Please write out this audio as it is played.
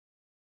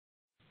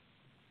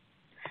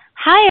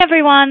Hi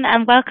everyone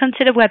and welcome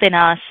to the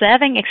webinar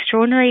Serving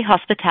Extraordinary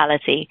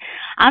Hospitality.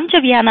 I'm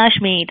Joviana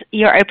Schmid,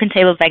 your Open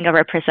Table Venga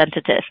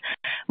representative.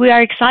 We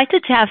are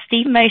excited to have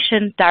Steve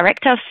Motion,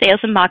 Director of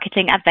Sales and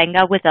Marketing at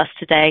Venga, with us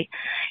today.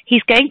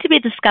 He's going to be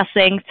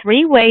discussing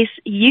 3 ways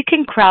you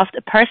can craft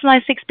a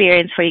personalized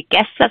experience for your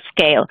guests at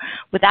scale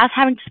without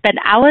having to spend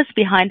hours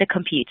behind a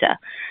computer.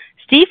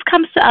 Steve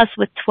comes to us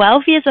with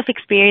 12 years of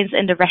experience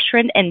in the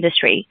restaurant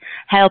industry,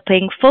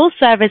 helping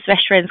full-service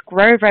restaurants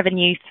grow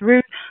revenue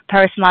through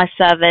personalized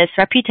service,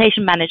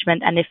 reputation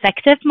management, and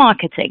effective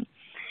marketing.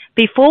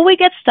 Before we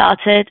get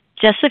started,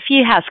 just a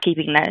few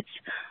housekeeping notes.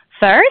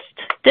 First,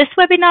 this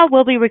webinar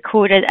will be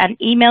recorded and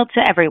emailed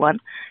to everyone,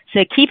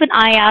 so keep an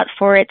eye out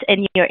for it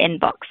in your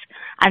inbox.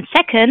 And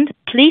second,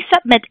 please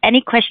submit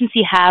any questions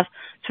you have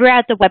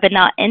throughout the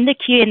webinar in the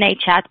Q&A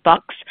chat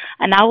box,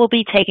 and I will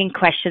be taking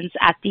questions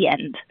at the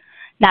end.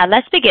 Now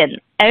let's begin.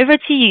 Over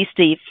to you,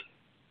 Steve.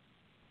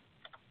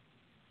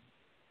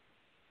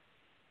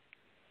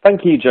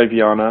 Thank you,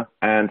 Joviana,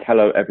 and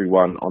hello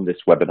everyone on this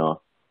webinar.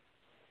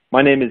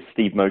 My name is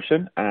Steve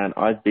Motion, and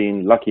I've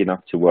been lucky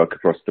enough to work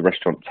across the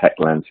restaurant tech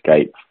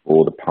landscape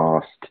for the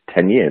past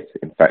 10 years.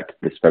 In fact,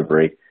 this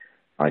February,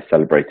 I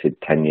celebrated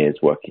 10 years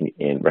working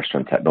in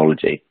restaurant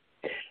technology.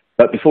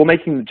 But before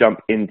making the jump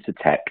into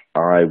tech,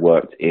 I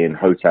worked in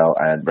hotel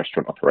and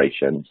restaurant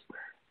operations.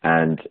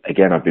 And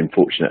again, I've been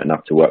fortunate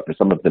enough to work for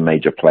some of the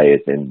major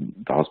players in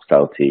the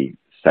hospitality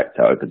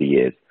sector over the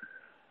years.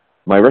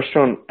 My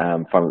restaurant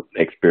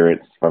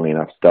experience, funnily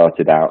enough,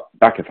 started out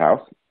back of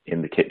house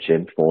in the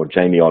kitchen for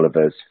Jamie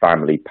Oliver's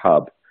family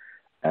pub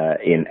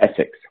in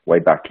Essex, way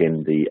back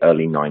in the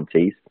early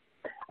 90s.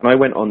 And I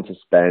went on to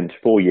spend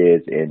 4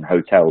 years in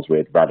hotels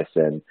with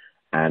Radisson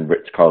and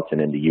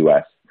Ritz-Carlton in the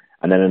US,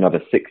 and then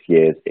another 6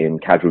 years in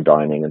casual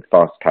dining and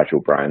fast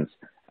casual brands,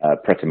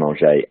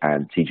 Pret-a-Manger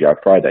and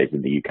TGI Fridays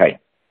in the UK.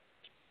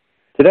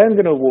 Today I'm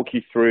going to walk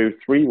you through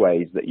 3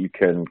 ways that you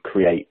can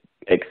create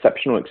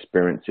exceptional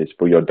experiences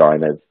for your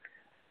diners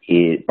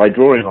by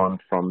drawing on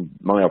from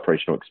my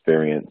operational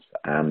experience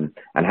and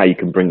how you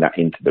can bring that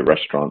into the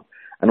restaurant,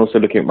 and also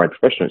looking at my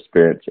professional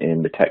experience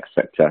in the tech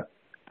sector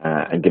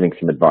and giving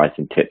some advice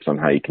and tips on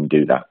how you can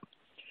do that.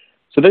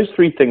 So those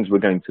 3 things we're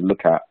going to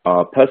look at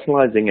are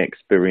personalizing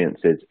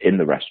experiences in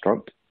the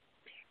restaurant,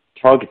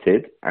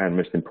 targeted and,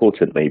 most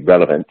importantly,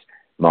 relevant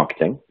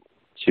marketing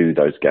to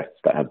those guests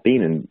that have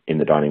been in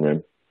the dining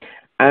room,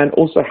 and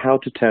also how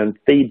to turn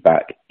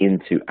feedback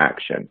into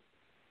action.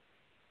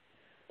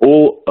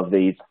 All of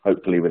these,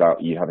 hopefully,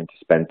 without you having to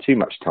spend too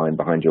much time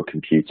behind your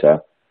computer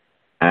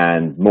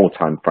and more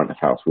time front of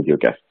house with your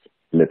guests,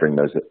 delivering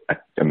those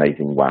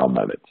amazing wow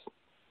moments.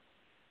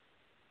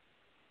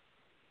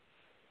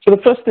 So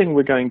the first thing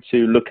we're going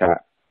to look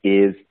at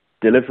is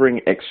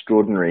delivering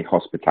extraordinary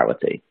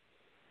hospitality.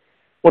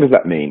 What does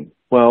that mean?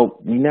 Well,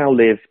 we now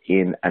live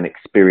in an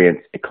experience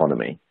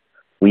economy.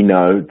 We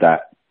know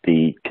that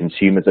the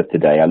consumers of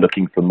today are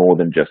looking for more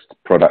than just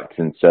products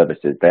and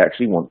services. They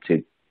actually want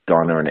to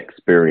garner an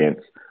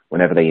experience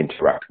whenever they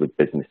interact with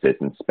businesses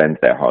and spend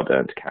their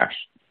hard-earned cash.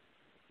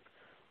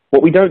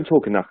 What we don't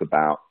talk enough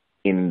about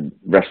in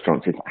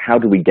restaurants is how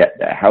do we get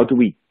there? How do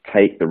we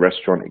take the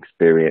restaurant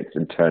experience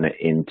and turn it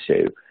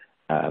into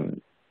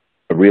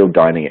a real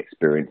dining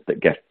experience that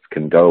guests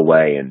can go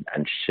away and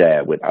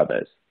share with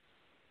others?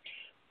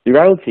 The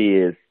reality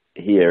is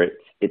here,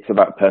 it's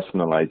about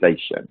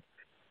personalization.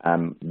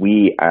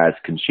 We as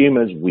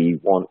consumers, we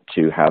want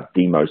to have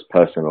the most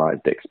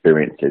personalized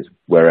experiences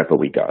wherever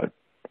we go.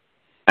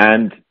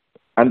 And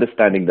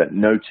understanding that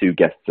no 2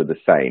 guests are the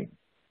same.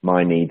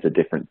 My needs are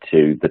different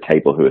to the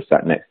table who are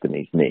sat next to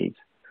me's needs.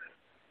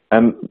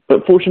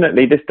 But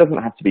fortunately, this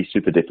doesn't have to be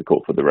super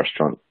difficult for the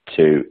restaurant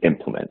to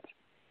implement.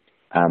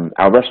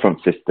 Our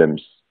restaurant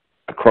systems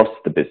across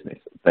the business,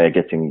 they're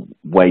getting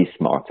way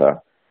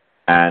smarter,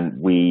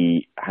 and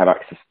we have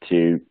access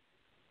to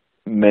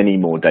many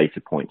more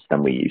data points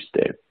than we used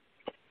to.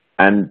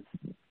 And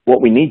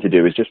what we need to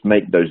do is just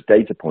make those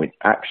data points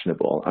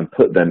actionable and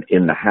put them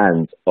in the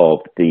hands of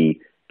the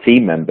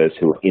team members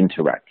who are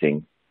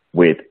interacting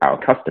with our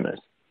customers.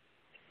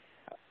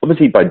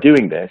 Obviously, by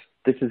doing this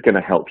is going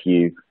to help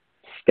you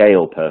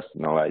scale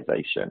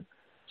personalization.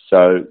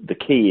 So the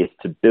key is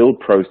to build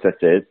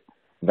processes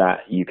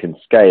that you can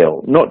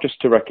scale, not just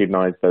to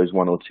recognize those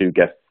 1 or 2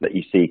 guests that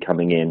you see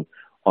coming in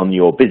on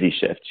your busy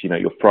shifts,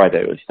 your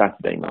Friday or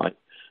Saturday night,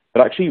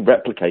 but actually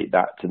replicate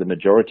that to the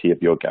majority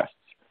of your guests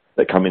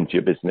that come into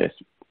your business,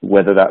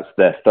 whether that's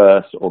their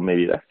first or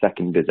maybe their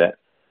second visit,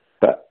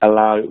 but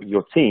allow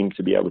your team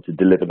to be able to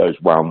deliver those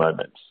wow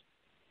moments.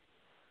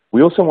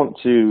 We also want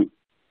to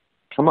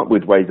come up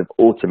with ways of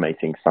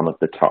automating some of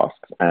the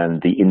tasks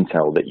and the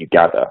intel that you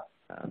gather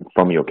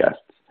from your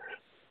guests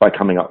by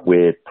coming up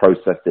with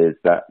processes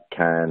that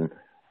can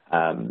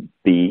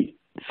be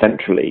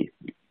centrally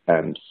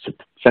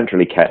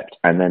kept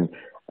and then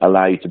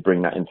allow you to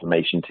bring that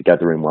information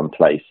together in one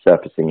place,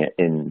 surfacing it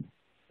in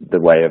the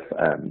way of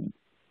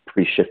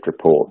pre-shift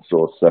reports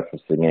or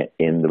surfacing it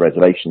in the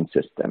reservation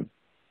system.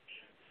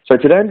 So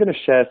today I'm going to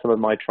share some of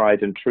my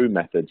tried and true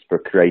methods for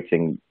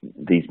creating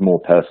these more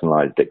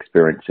personalized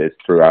experiences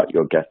throughout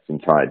your guest's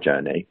entire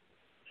journey.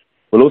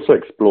 We'll also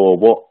explore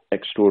what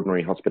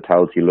extraordinary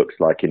hospitality looks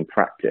like in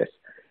practice,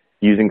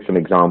 using some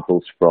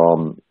examples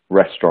from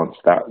restaurants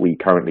that we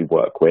currently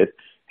work with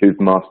who've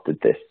mastered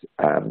this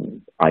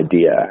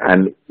idea,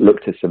 and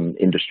look to some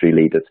industry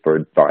leaders for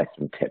advice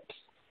and tips.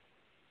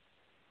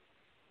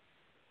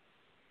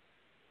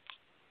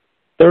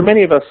 There are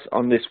many of us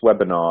on this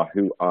webinar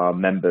who are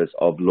members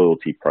of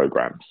loyalty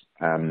programs.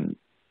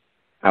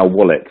 Our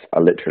wallets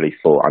are literally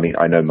full. I mean,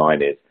 I know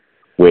mine is,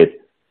 with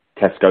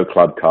Tesco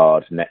Club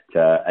card,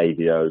 Nectar,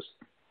 Avios,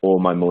 or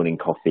my morning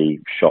coffee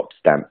shop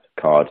stamp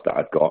cards that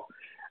I've got.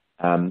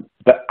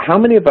 But how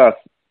many of us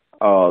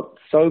are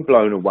so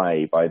blown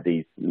away by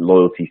these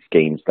loyalty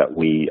schemes that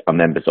we are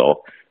members of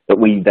that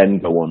we then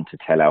go on to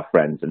tell our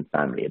friends and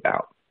family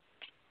about?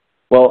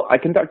 Well, I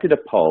conducted a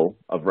poll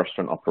of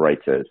restaurant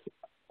operators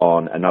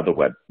on another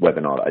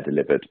webinar that I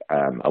delivered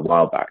a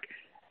while back,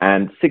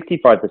 and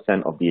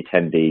 65% of the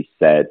attendees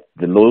said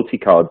the loyalty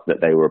cards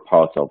that they were a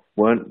part of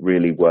weren't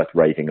really worth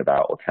raving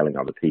about or telling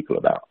other people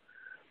about.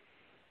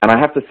 And I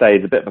have to say,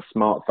 as a bit of a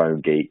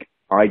smartphone geek,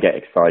 I get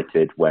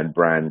excited when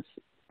brands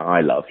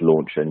I love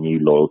launch a new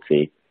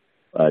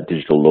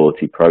digital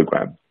loyalty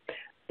program.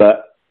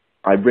 But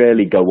I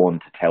rarely go on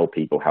to tell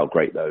people how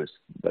great those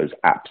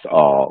apps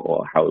are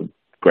or how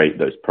great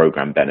those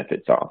program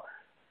benefits are,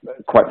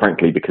 quite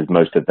frankly, because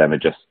most of them are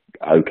just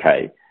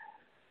okay.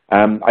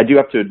 I do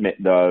have to admit,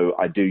 though,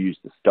 I do use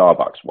the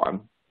Starbucks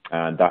one,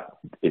 and that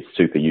is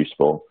super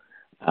useful.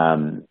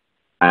 And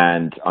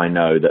I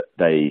know that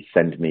they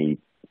send me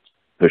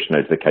push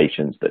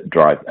notifications that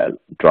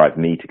drive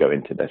me to go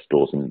into their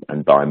stores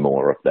and buy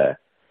more of their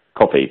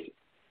coffees.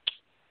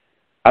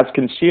 As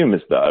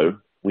consumers, though,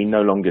 we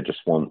no longer just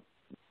want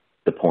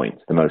the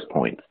points, the most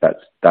points.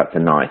 That's a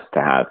nice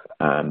to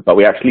have, but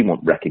we actually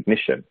want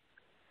recognition,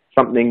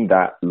 something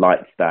that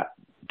lights that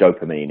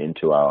dopamine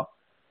into our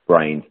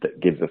brains that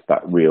gives us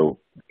that real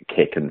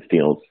kick and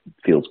feels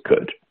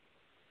good.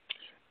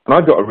 And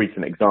I've got a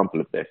recent example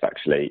of this,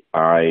 actually.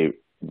 I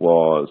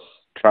was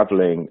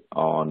traveling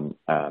on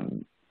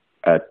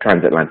a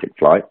transatlantic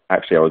flight.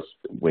 Actually, I was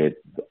with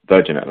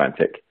Virgin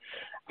Atlantic,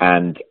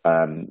 and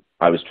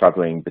I was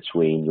traveling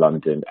between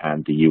London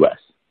and the US.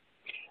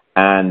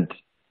 And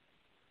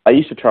I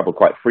used to travel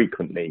quite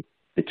frequently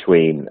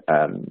between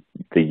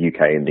the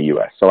UK and the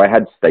US. So I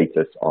had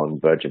status on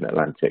Virgin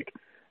Atlantic,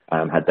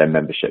 had their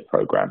membership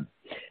program.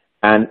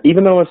 And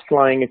even though I was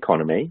flying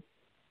economy,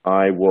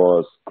 I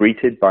was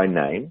greeted by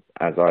name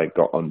as I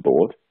got on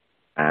board,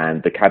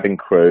 and the cabin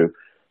crew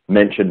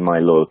mentioned my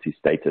loyalty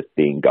status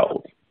being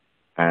gold.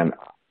 And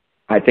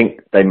I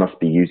think they must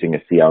be using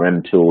a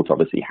CRM tool to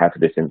obviously have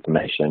this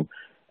information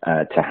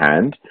to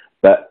hand.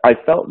 But I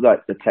felt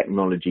like the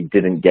technology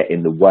didn't get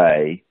in the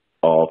way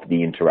of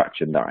the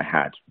interaction that I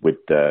had with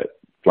the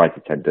flight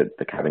attendant,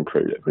 the cabin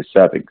crew that was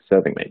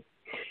serving me.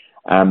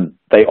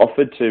 They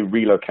offered to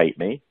relocate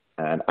me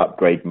and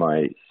upgrade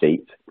my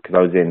seat, because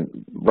I was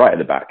in right at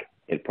the back,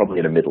 probably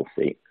in a middle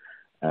seat.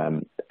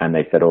 And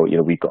they said, oh,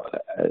 we've got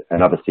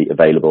another seat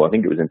available. I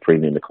think it was in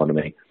premium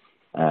economy.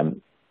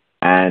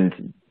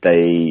 And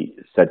they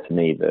said to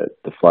me,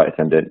 the flight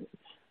attendant,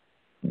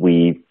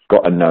 we've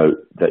got a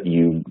note that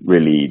you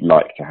really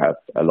like to have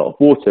a lot of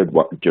water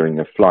during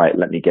the flight.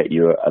 Let me get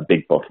you a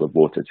big bottle of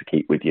water to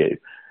keep with you.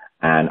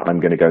 And I'm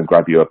going to go and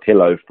grab you a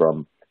pillow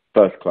from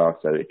first class.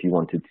 So if you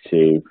wanted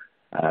to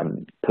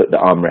put the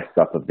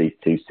armrests up of these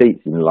two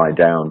seats and lie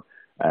down,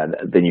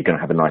 then you're going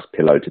to have a nice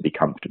pillow to be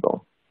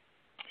comfortable.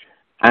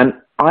 And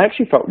I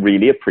actually felt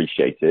really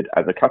appreciated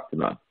as a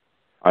customer.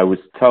 I was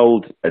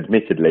told,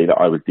 admittedly, that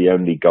I was the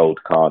only gold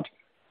card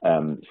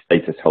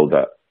status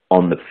holder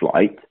on the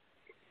flight,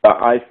 but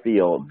I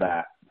feel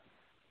that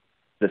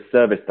the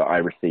service that I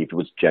received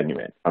was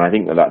genuine, and I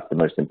think that that's the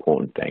most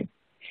important thing.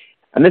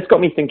 And this got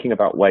me thinking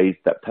about ways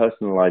that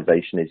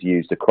personalization is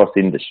used across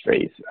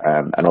industries,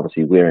 and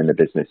obviously we're in the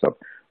business of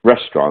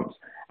restaurants,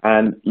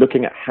 and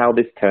looking at how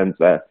this turns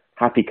a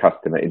happy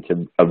customer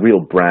into a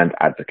real brand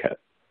advocate.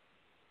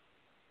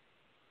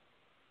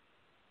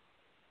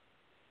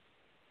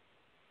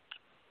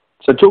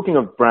 So talking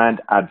of brand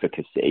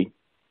advocacy,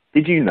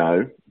 did you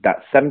know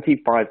that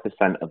 75%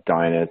 of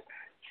diners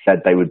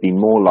said they would be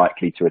more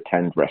likely to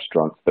attend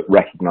restaurants that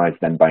recognize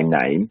them by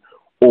name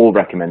or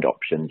recommend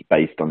options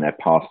based on their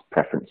past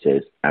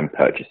preferences and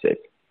purchases?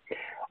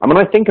 And when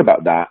I think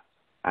about that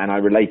and I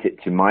relate it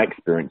to my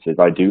experiences,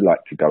 I do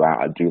like to go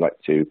out, I do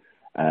like to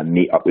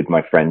meet up with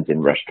my friends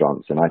in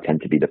restaurants, and I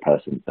tend to be the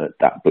person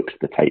that books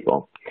the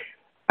table.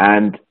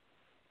 And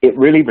it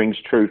really rings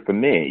true for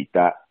me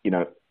that,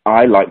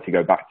 I like to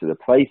go back to the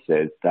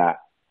places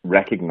that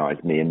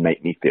recognize me and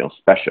make me feel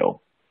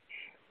special.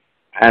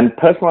 And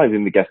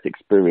personalizing the guest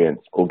experience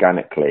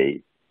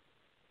organically,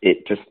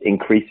 it just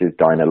increases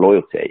diner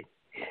loyalty.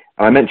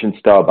 And I mentioned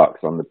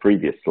Starbucks on the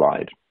previous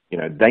slide.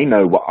 They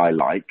know what I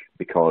like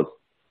because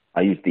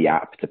I use the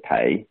app to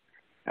pay,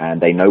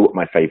 and they know what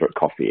my favorite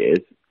coffee is.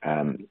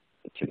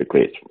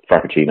 typically it's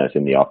frappuccinos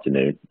in the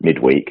afternoon,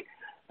 midweek.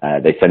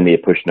 They send me a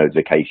push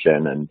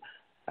notification, and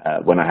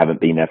when I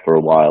haven't been there for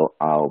a while,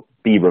 I'll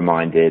be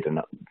reminded, and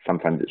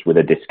sometimes it's with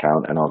a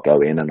discount, and I'll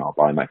go in and I'll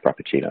buy my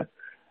frappuccino.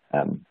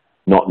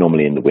 Not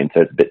normally in the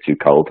winter, it's a bit too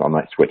cold. I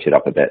might switch it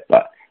up a bit,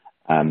 but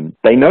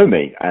they know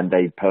me, and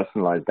they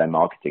personalize their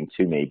marketing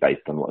to me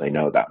based on what they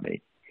know about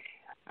me.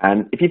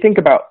 And if you think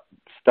about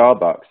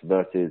Starbucks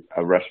versus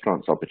a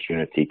restaurant's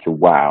opportunity to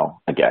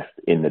wow a guest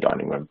in the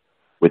dining room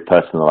with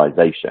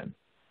personalization,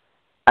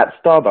 at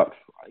Starbucks,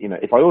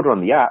 if I order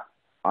on the app,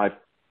 I've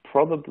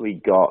probably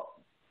got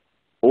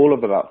all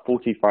of about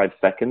 45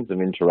 seconds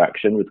of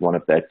interaction with one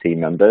of their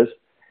team members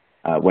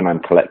when I'm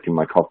collecting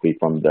my coffee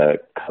from the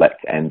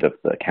collect end of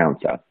the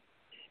counter.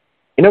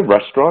 In a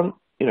restaurant,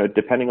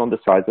 depending on the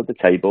size of the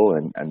table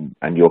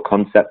and your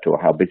concept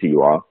or how busy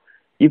you are,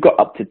 you've got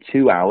up to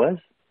 2 hours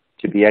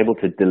to be able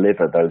to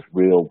deliver those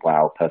real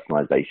wow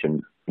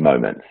personalization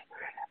moments.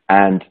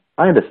 And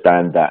I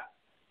understand that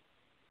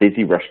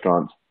busy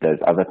restaurants, there's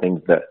other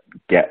things that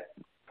get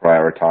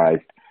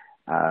prioritized.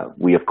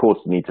 We, of course,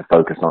 need to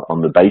focus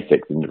on the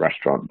basics in the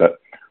restaurant. But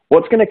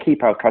what's going to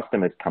keep our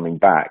customers coming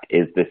back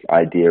is this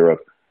idea of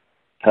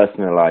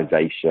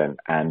personalization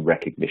and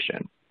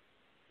recognition.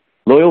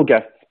 Loyal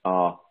guests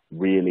are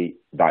really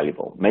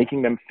valuable.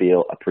 Making them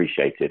feel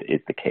appreciated is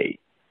the key.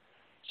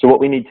 So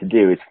what we need to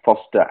do is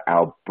foster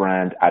our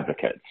brand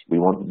advocates. We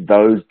want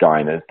those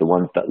diners, the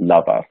ones that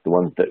love us, the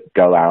ones that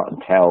go out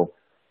and tell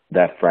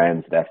their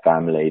friends, their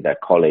family, their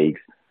colleagues,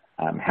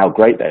 how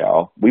great they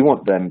are. We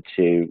want them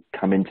to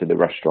come into the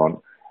restaurant,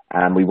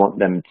 and we want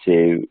them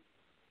to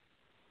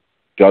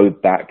go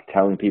back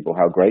telling people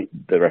how great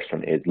the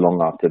restaurant is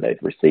long after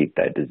they've received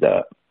their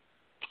dessert.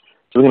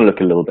 So we're going to look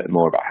a little bit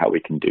more about how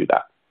we can do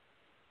that.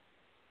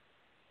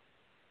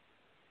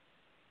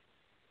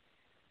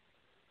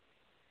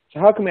 So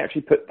how can we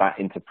actually put that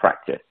into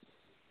practice?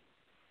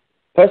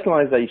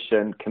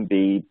 Personalization can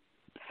be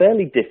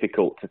fairly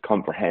difficult to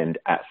comprehend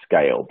at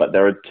scale, but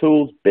there are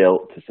tools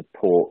built to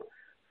support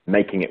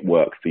making it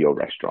work for your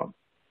restaurant.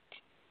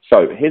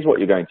 So here's what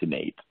you're going to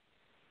need.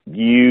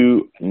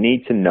 You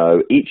need to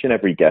know each and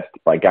every guest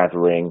by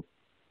gathering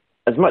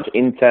as much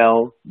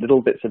intel,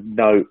 little bits of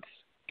notes,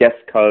 guest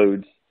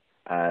codes,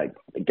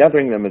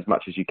 gathering them as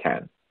much as you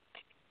can.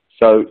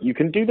 So you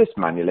can do this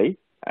manually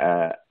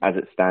as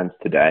it stands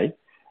today.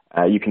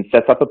 You can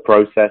set up a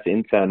process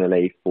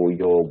internally for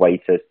your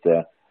waiters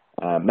to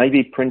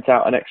maybe print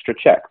out an extra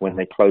check when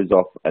they close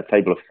off a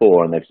table of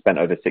 4 and they've spent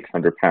over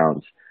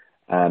 £600.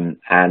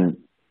 And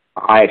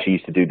I actually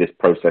used to do this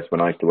process when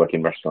I used to work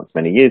in restaurants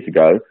many years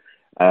ago.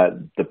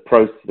 The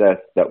process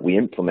that we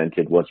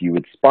implemented was you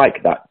would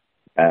spike that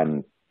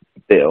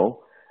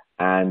bill,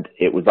 and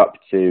it was up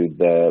to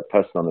the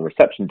person on the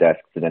reception desk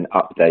to then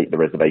update the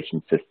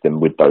reservation system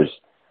with those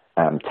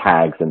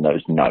tags and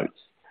those notes.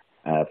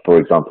 For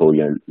example,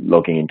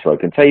 logging into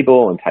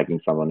OpenTable and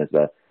tagging someone as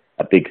a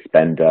big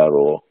spender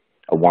or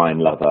a wine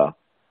lover,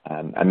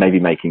 and maybe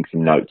making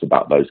some notes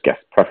about those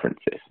guest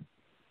preferences.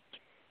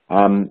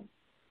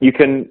 You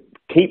can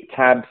keep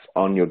tabs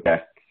on your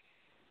guests'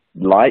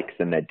 likes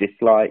and their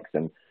dislikes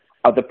and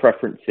other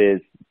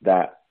preferences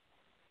that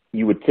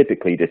you would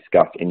typically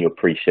discuss in your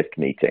pre-shift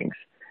meetings.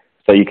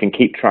 So you can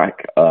keep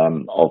track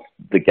of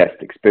the guest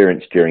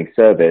experience during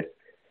service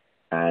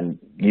and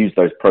use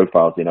those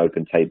profiles in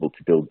OpenTable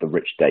to build the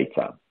rich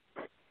data.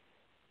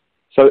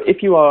 So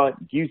if you are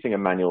using a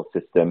manual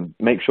system,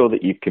 make sure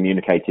that you've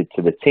communicated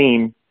to the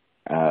team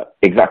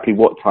exactly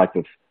what type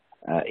of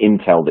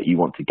intel that you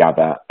want to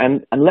gather,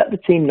 and let the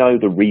team know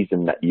the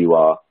reason that you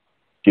are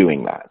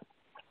doing that.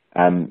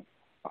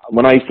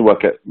 When I used to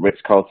work at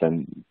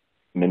Ritz-Carlton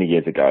many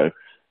years ago,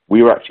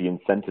 we were actually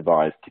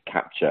incentivized to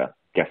capture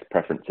guest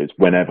preferences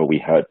whenever we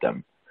heard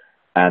them.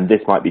 And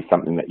this might be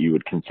something that you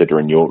would consider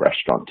in your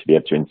restaurant, to be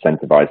able to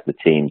incentivize the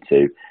team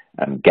to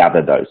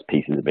gather those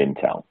pieces of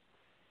intel.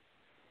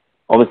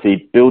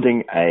 Obviously,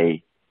 building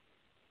a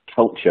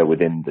culture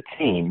within the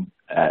team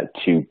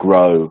to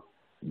grow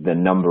the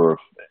number of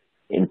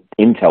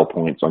intel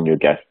points on your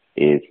guests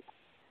is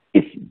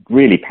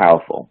really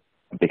powerful,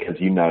 because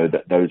you know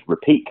that those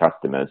repeat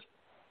customers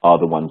are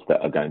the ones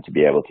that are going to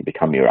be able to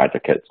become your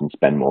advocates and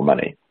spend more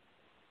money.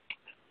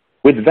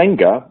 With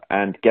Venga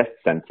and Guest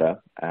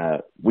Center,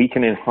 we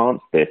can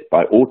enhance this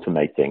by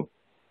automating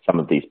some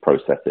of these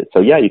processes.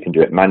 So yeah, you can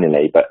do it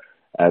manually, but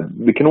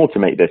we can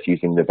automate this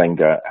using the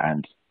Venga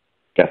and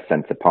Guest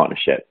Center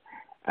partnership.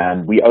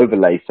 And we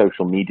overlay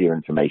social media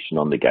information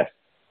on the guests,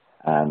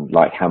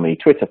 like how many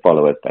Twitter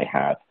followers they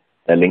have,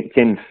 their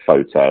LinkedIn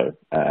photo,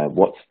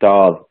 what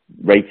star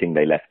rating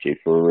they left you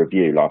for a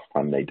review last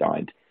time they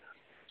dined.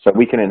 So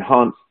we can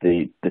enhance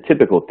the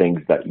typical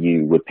things that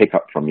you would pick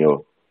up from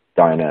your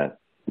diner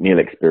meal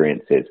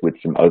experiences with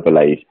some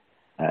overlaid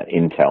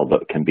intel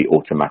that can be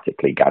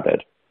automatically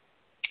gathered.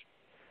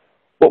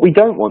 What we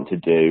don't want to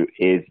do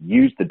is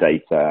use the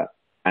data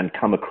and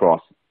come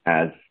across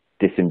as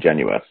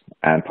disingenuous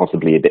and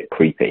possibly a bit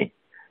creepy.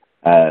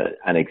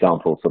 An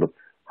example, sort of,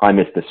 "Hi,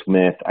 Mr.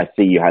 Smith, I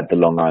see you had the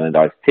Long Island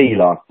iced tea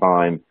last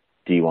time.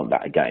 Do you want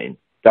that again?"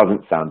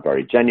 doesn't sound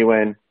very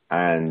genuine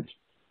and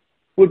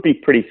would be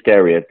pretty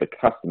scary as the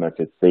customer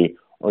to see,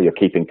 oh, you're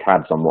keeping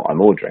tabs on what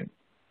I'm ordering.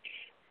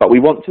 But we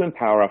want to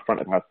empower our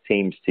front of house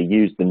teams to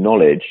use the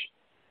knowledge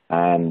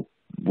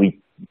we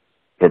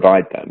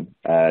provide them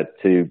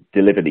to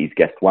deliver these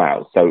guest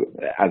wows. So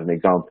as an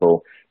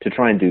example, to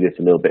try and do this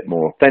a little bit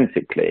more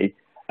authentically,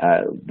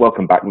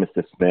 welcome back,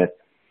 Mr. Smith.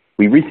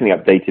 We recently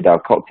updated our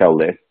cocktail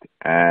list,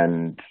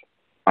 and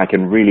I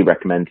can really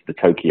recommend the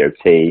Tokyo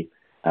tea.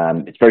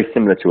 It's very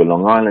similar to a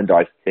Long Island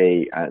iced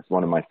tea. It's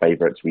one of my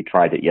favorites. We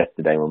tried it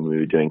yesterday when we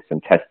were doing some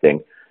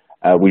testing.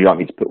 Would you like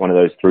me to put one of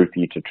those through for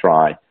you to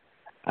try?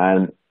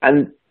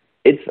 And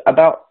it's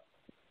about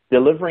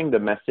delivering the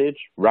message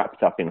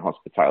wrapped up in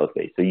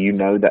hospitality. So you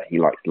know that he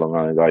likes Long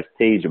Island iced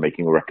teas. You're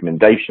making a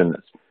recommendation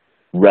that's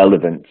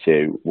relevant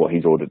to what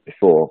he's ordered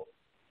before.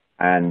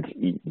 And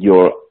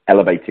you're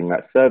elevating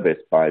that service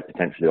by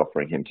potentially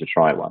offering him to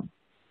try one.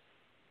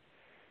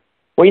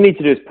 What you need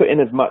to do is put in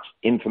as much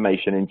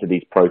information into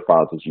these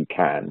profiles as you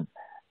can.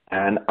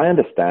 And I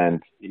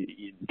understand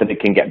that it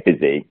can get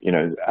busy. You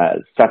know,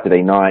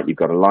 Saturday night, you've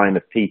got a line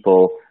of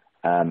people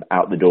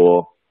out the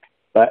door.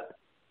 But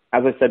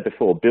as I said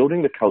before,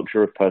 building the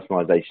culture of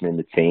personalization in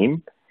the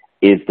team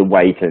is the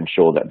way to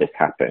ensure that this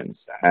happens.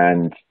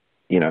 And,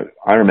 you know,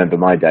 I remember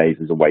my days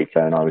as a waiter,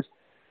 and I was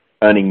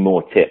earning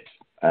more tips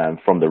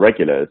from the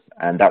regulars.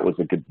 And that was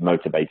a good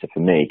motivator for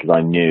me, because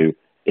I knew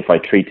if I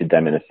treated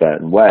them in a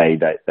certain way,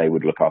 that they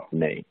would look after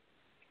me.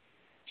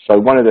 So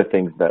one of the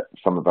things that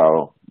some of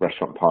our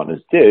restaurant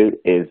partners do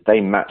is they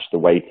match the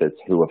waiters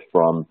who are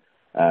from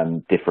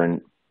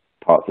different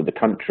parts of the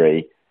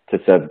country to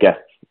serve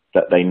guests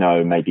that they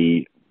know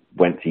maybe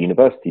went to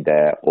university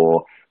there,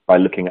 or by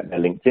looking at their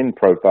LinkedIn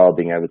profile,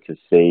 being able to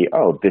see,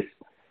 oh, this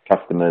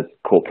customer's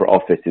corporate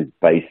office is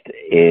based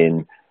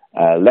in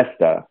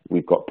Leicester.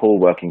 We've got Paul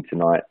working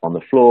tonight on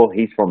the floor.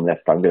 He's from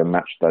Leicester. I'm going to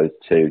match those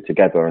two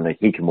together, and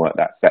he can work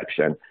that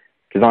section,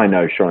 because I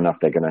know, sure enough,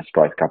 they're going to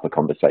strike up a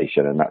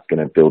conversation, and that's going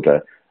to build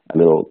a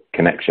little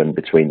connection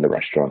between the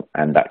restaurant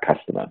and that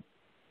customer.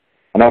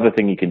 Another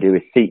thing you can do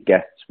is seek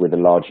guests with a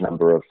large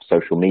number of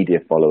social media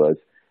followers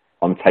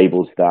on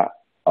tables that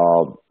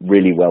are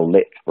really well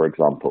lit, for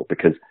example,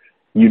 because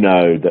you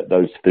know that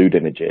those food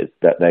images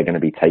that they're going to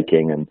be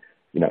taking and,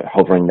 you know,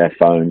 hovering their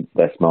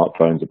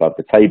smartphones above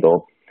the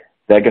table,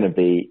 they're going to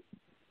be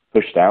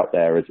pushed out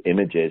there as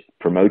images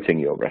promoting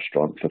your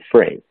restaurant for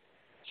free.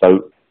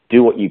 So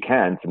do what you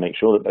can to make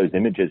sure that those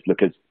images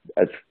look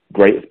as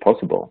great as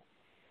possible.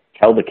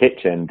 Tell the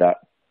kitchen that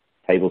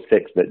table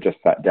 6 that just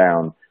sat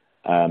down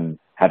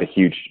had a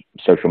huge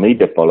social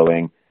media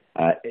following.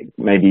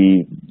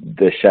 Maybe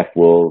the chef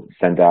will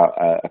send out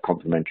a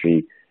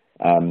complimentary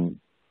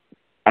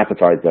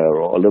appetizer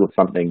or a little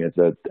something as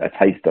a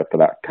taster for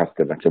that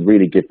customer to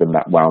really give them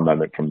that wow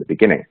moment from the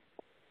beginning.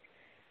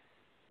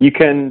 You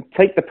can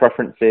take the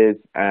preferences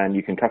and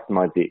you can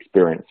customize the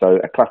experience. So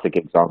a classic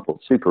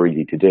example, super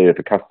easy to do. If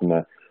a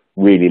customer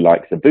really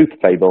likes a booth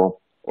table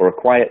or a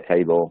quiet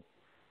table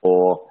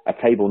or a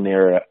table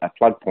near a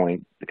plug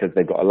point because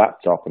they've got a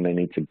laptop and they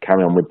need to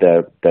carry on with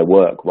their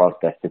work whilst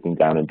they're sitting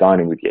down and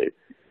dining with you.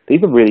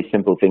 These are really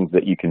simple things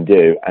that you can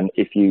do. And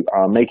if you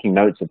are making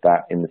notes of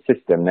that in the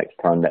system next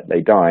time that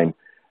they dine,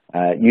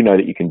 you know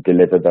that you can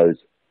deliver those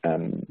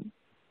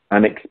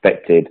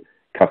unexpected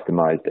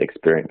customized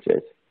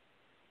experiences.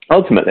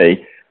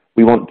 Ultimately,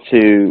 we want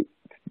to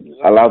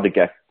allow the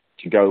guests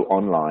to go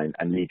online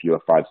and leave you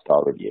a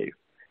 5-star review,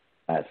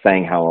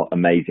 saying how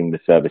amazing the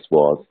service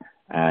was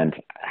and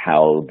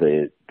how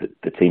the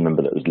team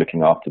member that was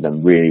looking after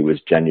them really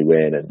was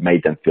genuine and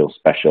made them feel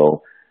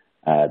special.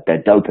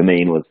 Their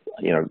dopamine was,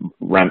 you know,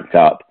 ramped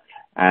up,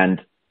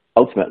 and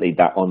ultimately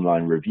that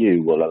online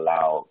review will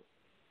allow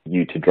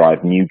you to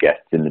drive new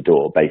guests in the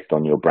door based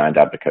on your brand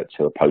advocates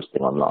who are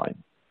posting online.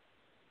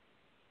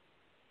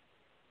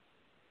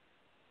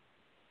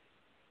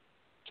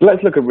 So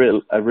let's look at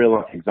a real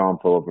life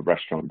example of a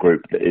restaurant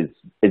group that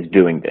is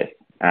doing this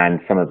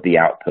and some of the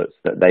outputs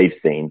that they've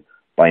seen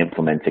by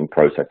implementing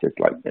processes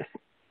like this.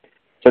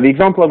 So the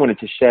example I wanted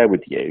to share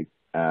with you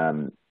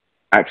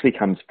actually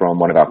comes from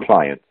one of our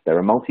clients. They're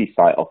a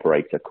multi-site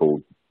operator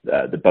called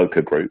the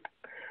Boca Group,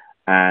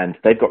 and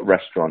they've got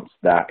restaurants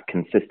that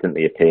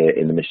consistently appear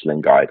in the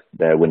Michelin Guide.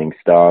 They're winning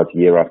stars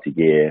year after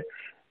year,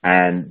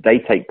 and they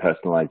take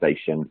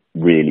personalization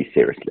really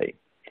seriously.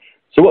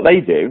 So what they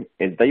do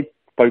is they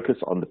focus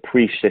on the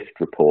pre-shift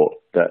report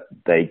that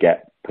they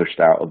get pushed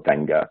out of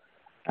Venga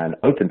and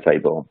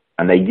OpenTable,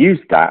 and they use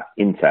that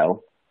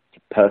intel to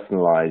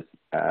personalize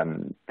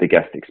the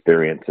guest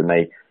experience, and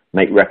they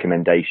make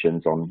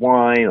recommendations on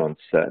wine, on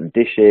certain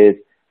dishes.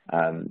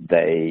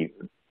 They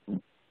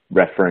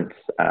reference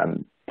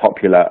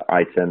popular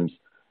items,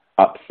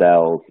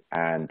 upsells,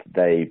 and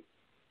they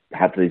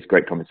have these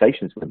great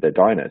conversations with their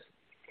diners.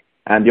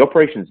 And the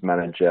operations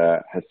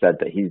manager has said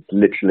that he's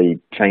literally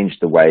changed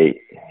the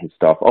way his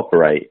staff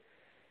operate.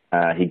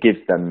 He gives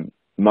them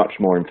much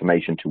more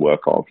information to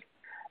work off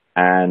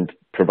and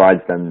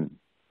provides them,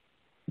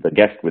 the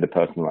guest, with a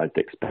personalized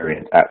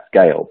experience at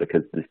scale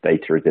because this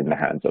data is in the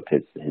hands of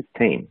his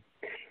team.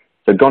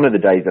 So gone are the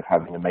days of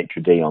having a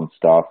maitre d' on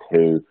staff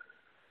who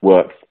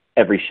works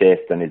every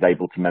shift and is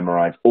able to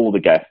memorize all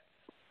the guests.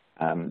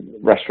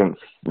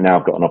 Restaurants now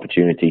have got an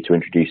opportunity to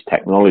introduce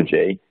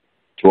technology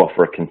to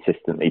offer a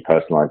consistently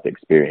personalized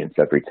experience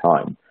every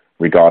time,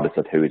 regardless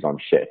of who is on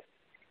shift.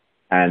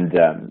 And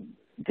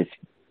this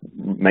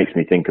makes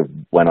me think of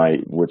when I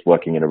was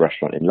working in a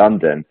restaurant in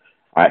London.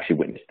 I actually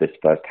witnessed this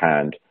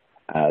firsthand.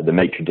 The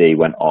maitre d'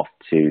 went off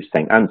to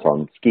St.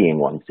 Anton skiing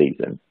one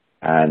season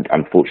and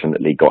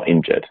unfortunately got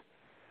injured.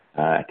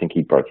 I think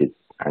he broke his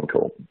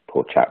ankle,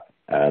 poor chap.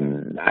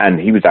 And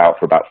he was out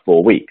for about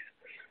 4 weeks.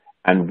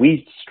 And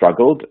we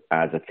struggled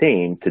as a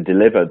team to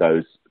deliver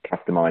those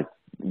customized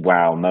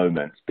wow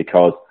moments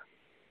because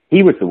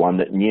he was the one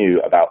that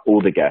knew about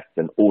all the guests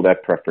and all their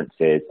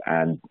preferences,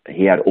 and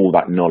he had all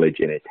that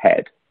knowledge in his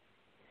head.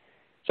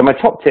 So my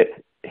top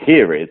tip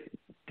here is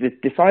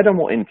decide on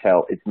what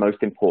intel is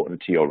most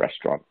important to your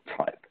restaurant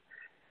type.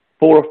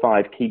 4 or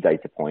 5 key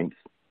data points,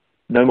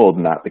 no more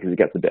than that because it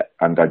gets a bit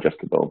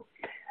undigestible.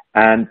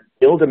 And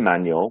build a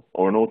manual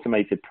or an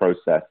automated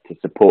process to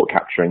support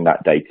capturing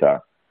that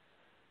data.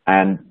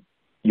 And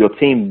your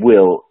team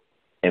will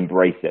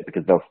embrace it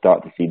because they'll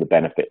start to see the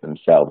benefit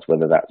themselves,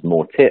 whether that's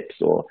more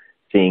tips or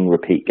seeing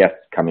repeat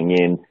guests coming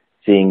in,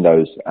 seeing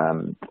those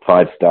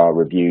 5-star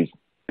reviews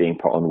being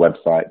put on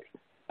websites,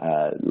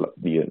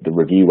 the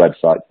review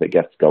websites that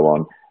guests go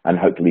on, and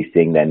hopefully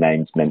seeing their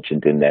names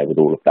mentioned in there with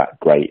all of that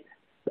great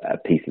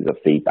pieces of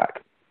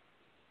feedback.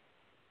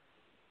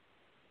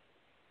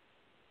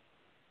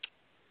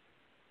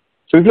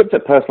 So we've looked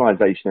at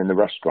personalization in the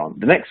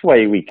restaurant. The next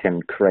way we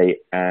can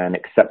create an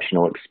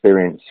exceptional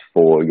experience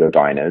for your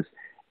diners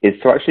is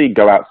to actually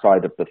go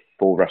outside of the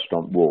 4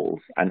 restaurant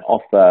walls and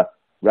offer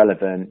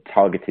relevant,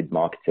 targeted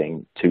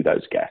marketing to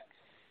those guests.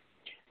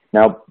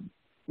 Now,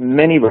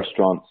 many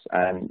restaurants,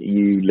 and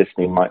you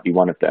listening might be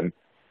one of them,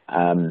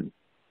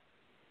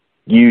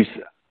 use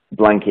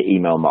blanket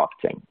email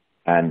marketing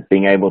and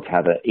being able to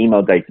have an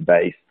email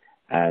database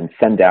and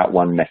send out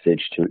one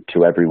message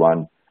to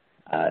everyone.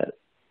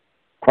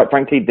 Quite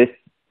frankly, this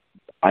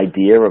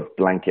idea of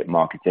blanket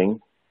marketing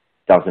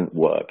doesn't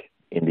work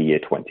in the year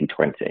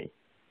 2020.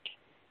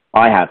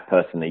 I have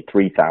personally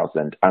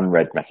 3,000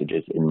 unread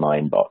messages in my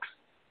inbox.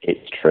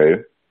 It's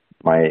true.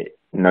 My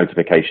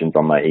notifications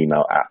on my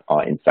email app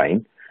are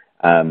insane.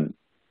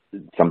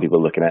 Some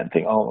people look at it and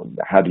think, oh,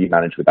 how do you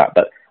manage with that?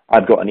 But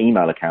I've got an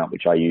email account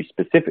which I use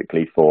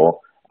specifically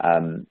for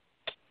signing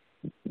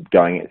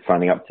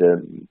up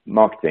to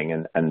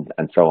marketing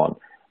and so on.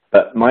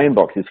 But my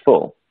inbox is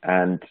full,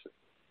 and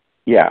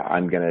yeah,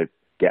 I'm going to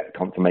get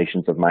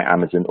confirmations of my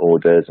Amazon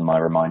orders and my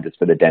reminders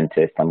for the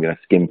dentist. I'm going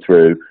to skim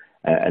through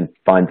and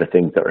find the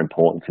things that are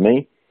important to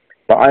me.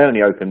 But I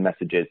only open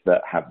messages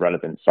that have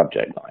relevant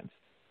subject lines.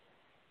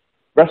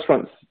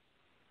 Restaurants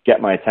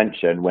get my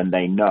attention when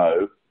they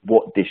know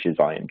what dishes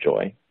I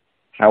enjoy,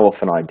 how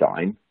often I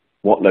dine,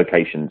 what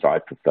locations I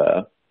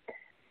prefer.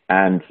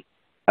 And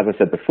as I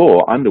said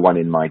before, I'm the one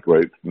in my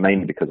group,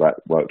 mainly because I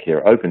work here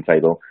at Open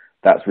Table,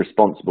 that's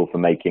responsible for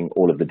making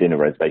all of the dinner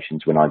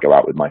reservations when I go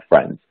out with my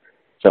friends.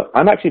 So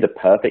I'm actually the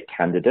perfect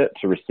candidate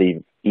to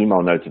receive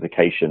email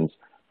notifications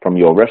from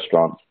your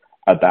restaurants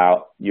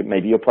about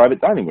maybe your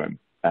private dining room.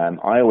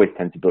 I always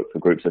tend to book for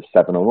groups of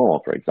 7 or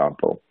more, for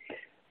example.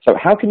 So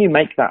how can you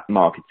make that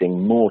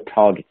marketing more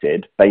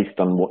targeted based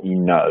on what you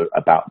know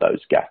about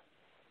those guests?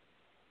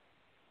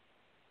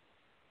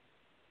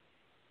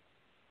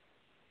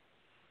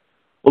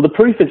 Well, the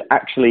proof is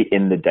actually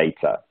in the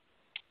data.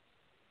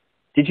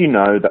 Did you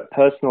know that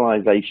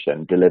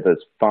personalization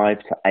delivers 5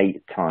 to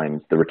 8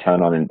 times the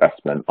return on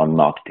investment on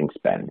marketing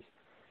spend?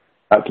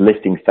 That's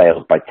lifting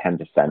sales by 10%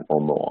 or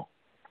more.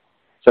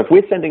 So if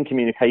we're sending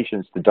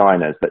communications to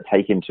diners that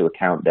take into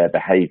account their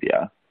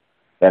behavior,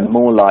 they're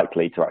more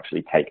likely to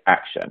actually take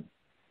action.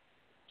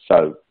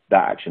 So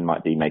that action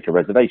might be make a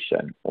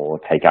reservation or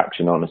take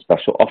action on a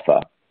special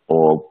offer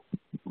or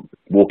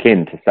walk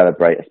in to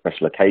celebrate a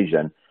special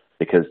occasion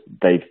because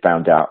they've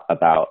found out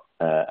about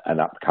an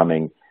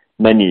upcoming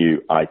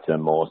menu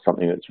item or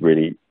something that's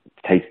really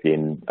tasty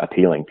and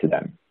appealing to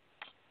them.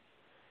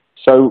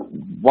 So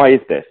why is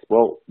this?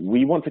 Well,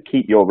 we want to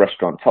keep your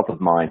restaurant top of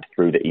mind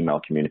through the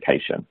email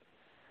communication.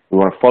 We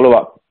want to follow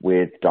up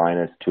with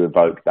diners to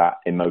evoke that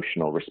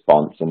emotional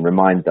response and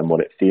remind them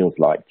what it feels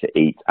like to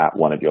eat at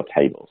one of your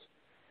tables.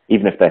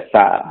 Even if they're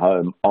sat at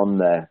home on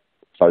their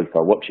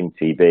sofa watching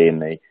TV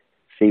and they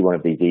see one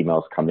of these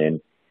emails come in,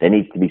 there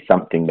needs to be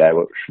something there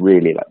which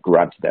really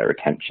grabs their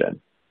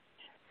attention.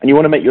 And you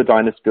want to make your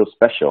diners feel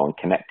special and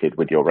connected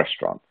with your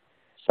restaurant.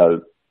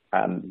 So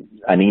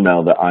an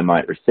email that I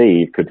might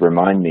receive could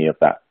remind me of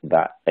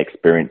that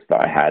experience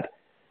that I had,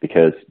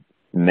 because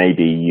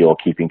maybe you're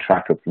keeping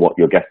track of what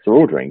your guests are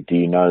ordering. Do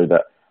you know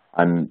that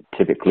I'm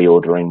typically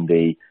ordering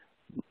the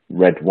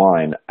red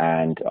wine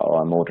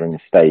or I'm ordering a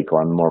steak,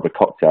 or I'm more of a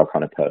cocktail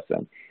kind of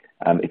person?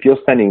 If you're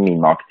sending me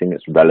marketing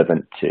that's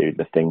relevant to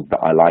the things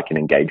that I like and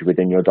engage with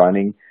in your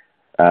dining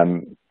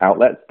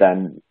outlets,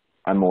 then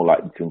I'm more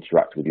likely to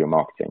interact with your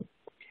marketing.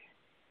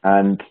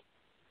 And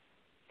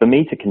for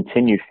me to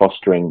continue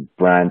fostering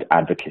brand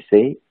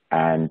advocacy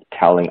and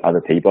telling other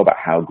people about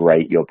how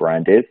great your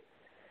brand is,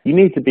 you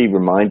need to be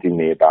reminding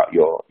me about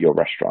your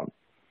restaurant.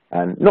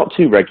 And not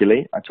too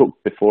regularly. I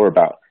talked before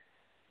about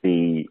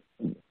the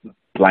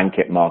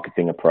blanket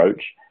marketing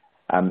approach.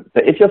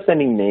 But if you're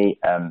sending me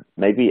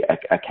maybe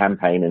a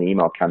campaign, an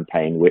email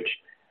campaign, which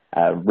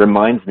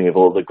reminds me of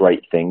all the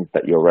great things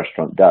that your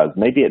restaurant does,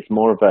 maybe it's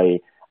more of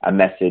a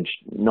message,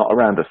 not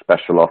around a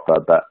special offer,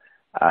 but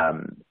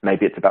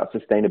maybe it's about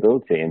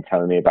sustainability and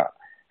telling me about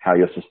how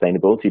your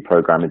sustainability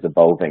program is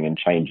evolving and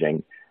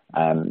changing.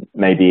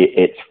 Maybe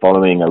it's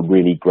following a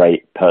really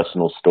great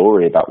personal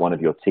story about one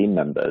of your team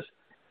members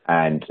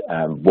and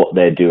what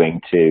they're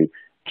doing to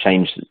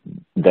change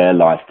their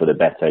life for the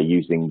better,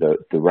 using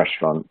the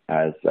restaurant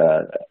as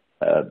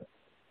a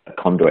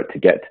conduit to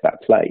get to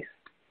that place.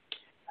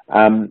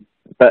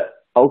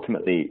 But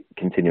ultimately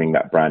continuing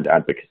that brand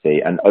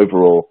advocacy and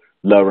overall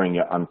lowering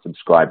your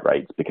unsubscribe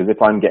rates, because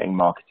if I'm getting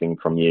marketing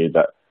from you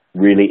that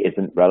really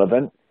isn't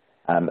relevant,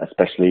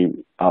 especially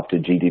after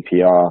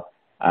GDPR,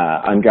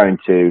 I'm going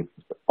to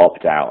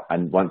opt out.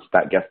 And once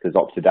that guest has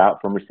opted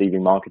out from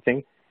receiving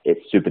marketing,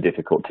 it's super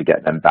difficult to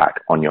get them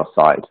back on your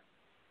side.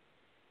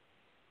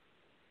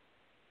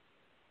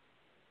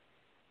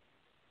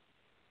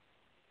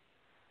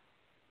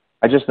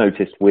 I just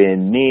noticed we're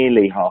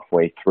nearly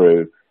halfway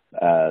through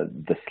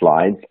the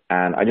slides,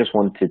 and I just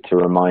wanted to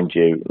remind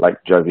you,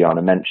 like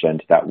Joviana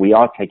mentioned, that we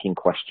are taking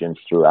questions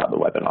throughout the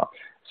webinar.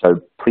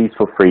 So please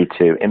feel free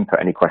to input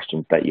any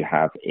questions that you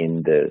have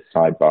in the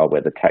sidebar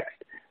where the text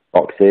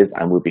box is,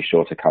 and we'll be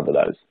sure to cover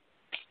those.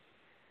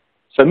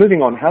 So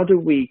moving on, how do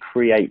we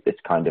create this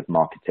kind of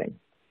marketing?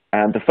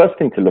 And the first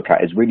thing to look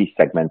at is really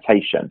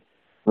segmentation.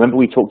 Remember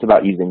we talked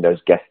about using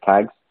those guest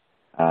tags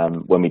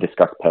when we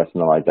discussed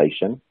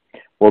personalization?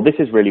 Well, this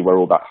is really where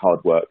all that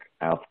hard work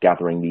of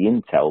gathering the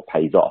intel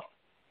pays off.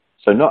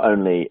 So not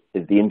only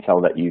is the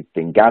intel that you've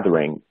been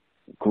gathering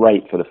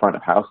great for the front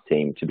of house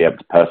team to be able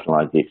to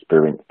personalize the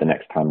experience the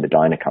next time the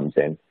diner comes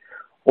in,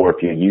 or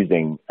if you're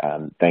using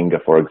Venga,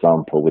 for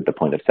example, with the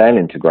point of sale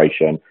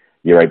integration,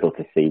 you're able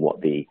to see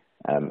what the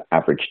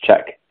average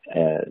check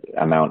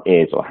amount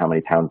is, or how many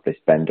pounds they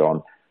spend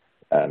on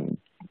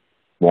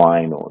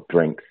wine or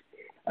drinks.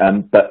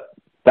 But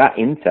that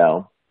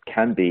intel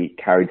can be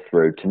carried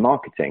through to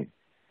marketing.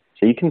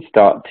 So you can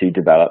start to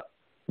develop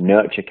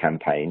nurture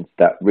campaigns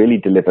that really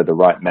deliver the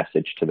right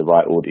message to the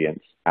right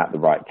audience at the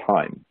right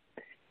time.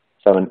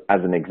 So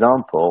as an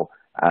example,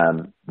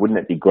 wouldn't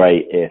it be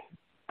great if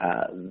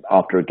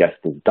after a guest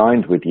has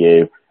dined with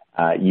you,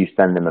 you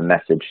send them a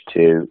message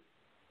to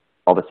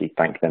obviously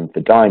thank them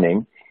for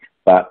dining,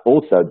 but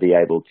also be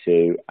able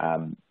to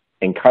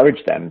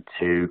encourage them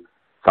to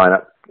sign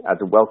up as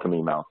a welcome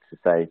email to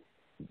say,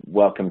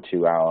 welcome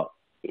to our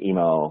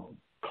email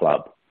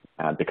club,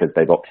 because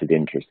they've opted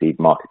in to receive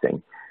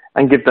marketing,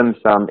 and give them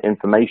some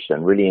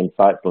information, really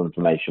insightful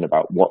information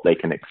about what they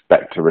can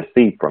expect to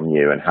receive from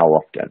you and how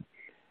often.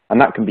 And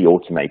that can be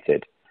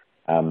automated.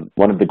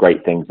 One of the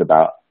great things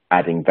about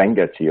adding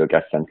Venga to your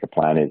guest center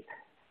plan is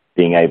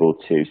being able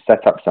to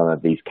set up some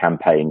of these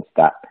campaigns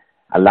that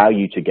allow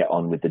you to get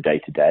on with the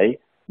day-to-day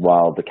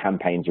while the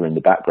campaigns are in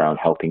the background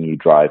helping you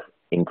drive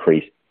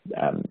increased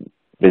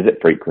visit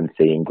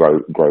frequency and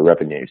grow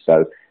revenue.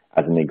 So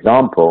as an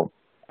example,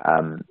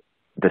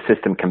 the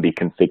system can be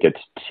configured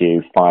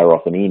to fire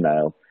off an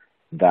email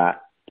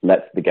that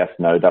lets the guest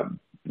know that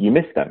you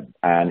missed them.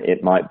 And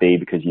it might be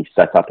because you've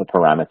set up a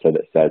parameter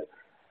that says,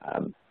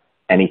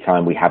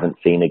 anytime we haven't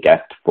seen a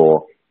guest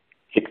for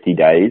 60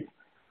 days,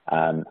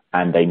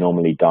 and they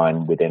normally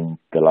dine within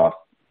the last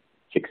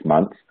 6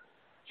 months,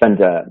 send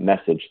a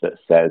message that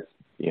says,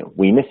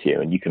 we miss you.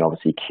 And you can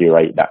obviously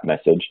curate that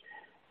message.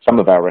 Some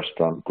of our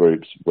restaurant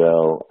groups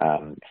will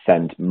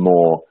send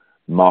more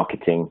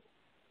marketing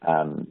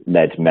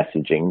led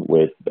messaging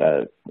with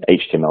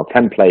HTML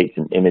templates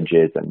and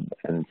images,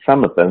 and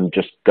some of them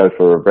just go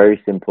for a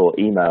very simple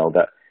email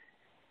that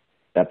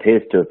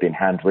appears to have been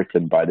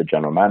handwritten by the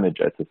general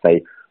manager to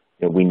say,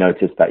 we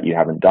noticed that you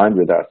haven't dined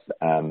with us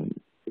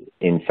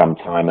in some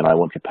time, and I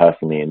want to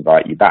personally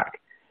invite you back.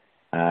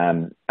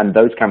 And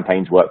those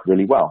campaigns work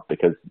really well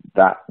because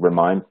that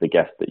reminds the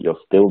guest that you're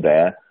still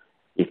there.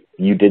 If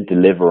you did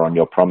deliver on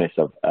your promise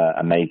of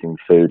amazing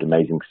food,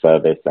 amazing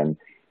service, and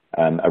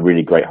a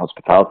really great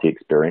hospitality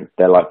experience,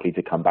 they're likely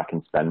to come back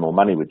and spend more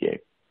money with you.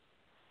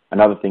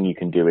 Another thing you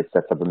can do is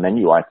set up a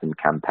menu item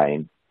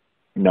campaign,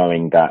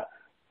 knowing that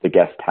the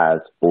guest has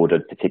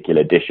ordered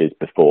particular dishes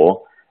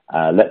before.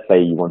 Let's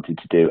say you wanted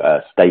to do a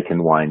steak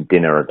and wine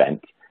dinner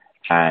event,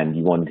 and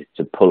you wanted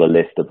to pull a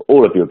list of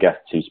all of your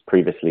guests who's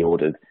previously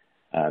ordered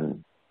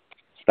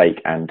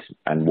steak and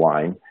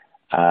wine,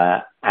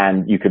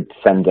 and you could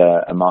send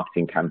a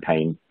marketing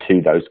campaign to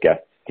those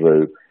guests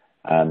through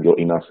your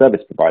email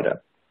service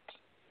provider.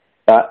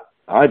 But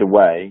either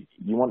way,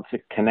 you want to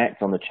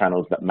connect on the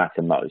channels that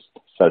matter most.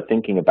 So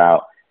thinking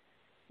about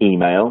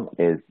email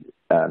is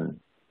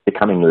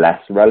becoming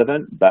less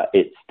relevant, but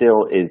it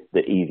still is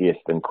the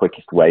easiest and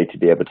quickest way to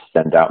be able to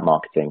send out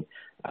marketing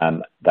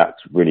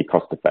that's really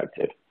cost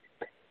effective.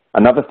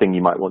 Another thing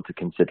you might want to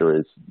consider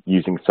is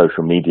using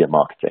social media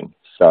marketing.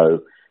 So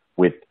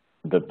with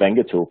the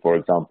Venga tool, for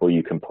example,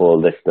 you can pull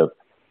a list of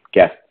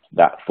guests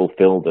that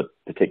fulfill the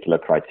particular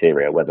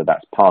criteria, whether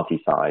that's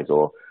party size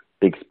or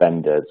big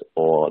spenders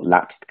or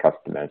lapsed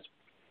customers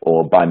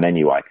or by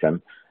menu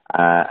item,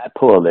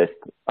 pull a list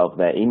of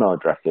their email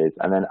addresses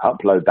and then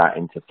upload that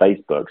into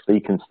Facebook. So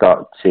you can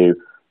start to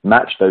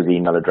match those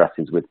email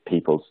addresses with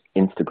people's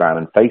Instagram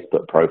and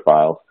Facebook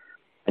profiles,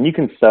 and you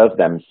can serve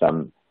them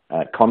some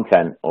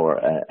content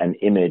or an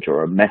image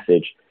or a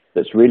message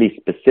that's really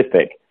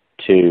specific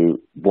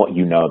to what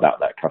you know about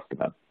that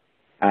customer.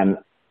 And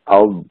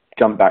I'll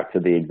jump back to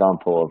the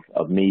example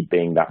of me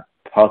being that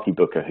party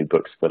booker who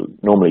books for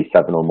normally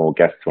 7 or more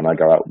guests when I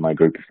go out with my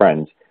group of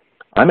friends.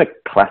 I'm a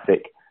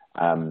classic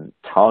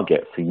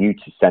target for you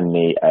to send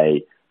me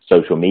a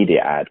social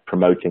media ad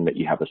promoting that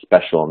you have a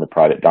special in the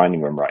private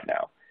dining room right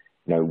now.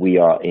 You know, we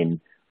are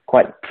in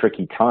quite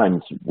tricky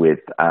times with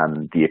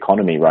the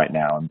economy right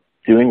now, and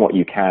doing what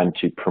you can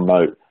to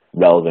promote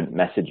relevant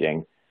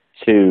messaging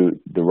to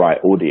the right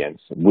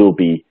audience will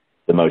be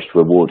the most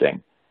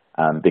rewarding,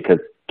 because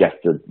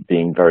guests are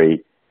being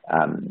very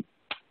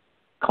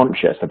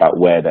conscious about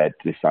where they're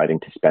deciding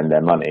to spend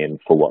their money and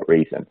for what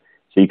reason.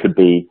 So you could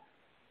be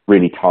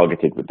really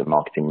targeted with the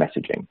marketing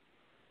messaging.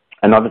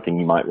 Another thing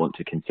you might want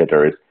to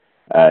consider is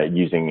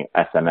using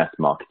SMS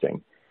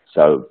marketing.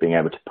 So being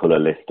able to pull a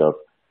list of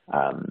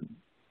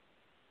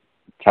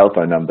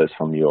telephone numbers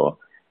from your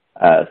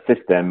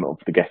system of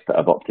the guests that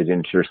have opted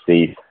in to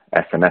receive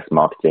SMS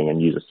marketing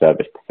and use a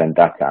service to send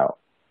that out.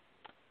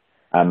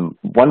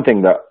 One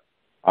thing that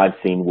I've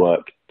seen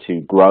work to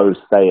grow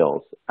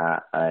sales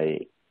at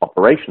a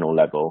operational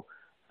level,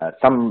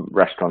 some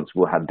restaurants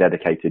will have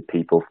dedicated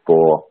people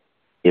for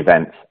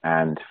events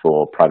and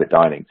for private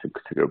dining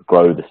to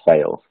grow the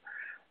sales.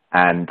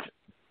 And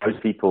those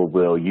people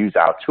will use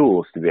our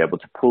tools to be able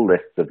to pull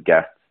lists of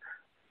guests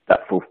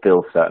that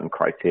fulfill certain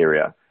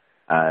criteria.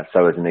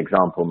 So as an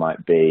example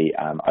might be,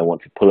 I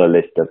want to pull a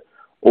list of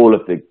all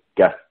of the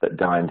guests that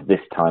dined this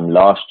time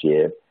last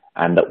year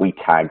and that we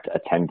tagged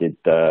attended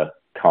the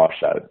car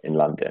show in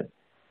London.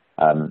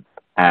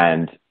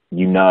 And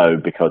you know,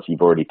 because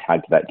you've already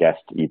tagged that guest,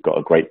 you've got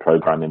a great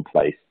program in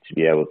place to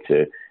be able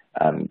to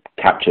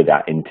capture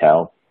that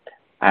intel.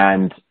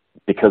 And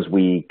because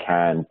we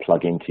can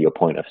plug into your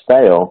point of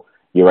sale,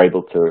 you're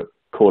able to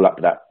call up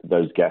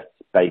those guests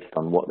based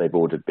on what they've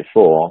ordered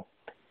before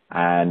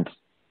and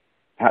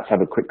perhaps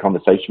have a quick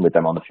conversation with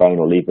them on the phone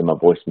or leave them a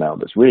voicemail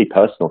that's really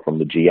personal from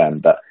the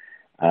GM. But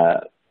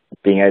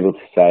being able to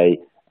say,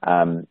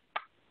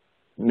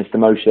 Mr.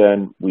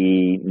 Motion,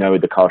 we know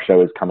the car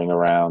show is coming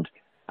around.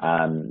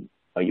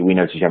 We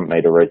noticed you haven't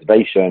made a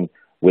reservation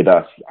with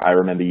us. I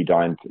remember you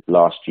dined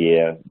last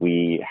year.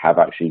 We have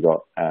actually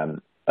got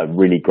a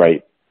really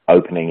great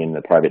opening in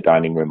the private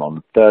dining room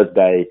on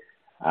Thursday.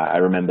 I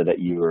remember that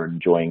you were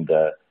enjoying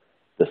the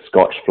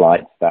Scotch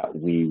flights that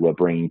we were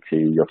bringing to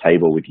your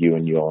table with you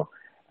and your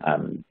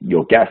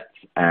guests,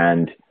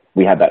 and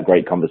we had that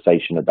great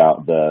conversation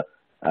about the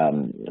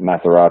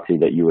Maserati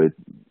that you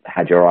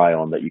had your eye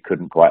on that you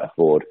couldn't quite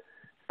afford.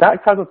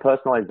 That type of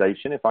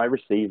personalization, if I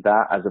receive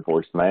that as a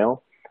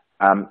voicemail,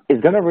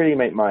 is going to really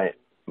make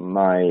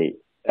my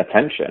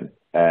attention,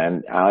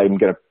 and I'm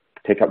going to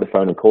pick up the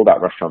phone and call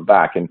that restaurant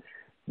back. And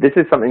this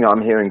is something that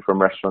I'm hearing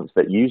from restaurants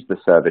that use the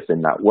service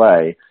in that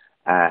way.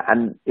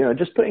 And, you know,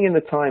 just putting in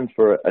the time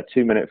for a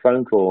 2-minute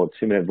phone call or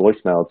 2-minute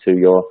voicemail to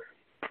your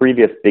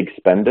previous big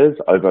spenders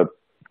over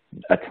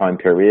a time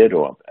period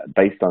or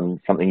based on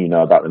something you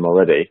know about them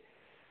already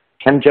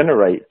can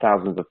generate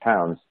thousands of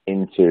pounds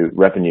into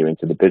revenue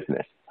into the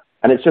business.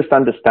 And it's just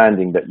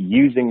understanding that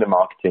using the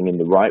marketing in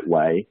the right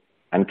way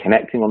and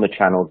connecting on the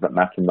channels that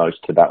matter most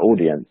to that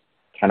audience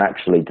can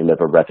actually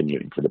deliver revenue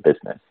into the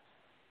business.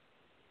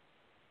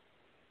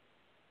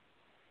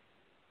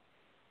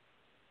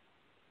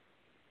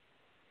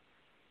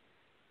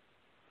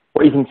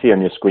 What you can see on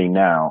your screen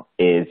now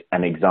is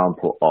an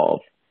example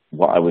of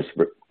what I was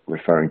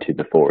referring to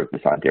before, as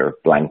this idea of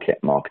blanket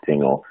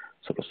marketing or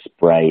sort of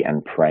spray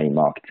and pray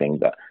marketing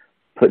that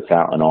puts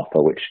out an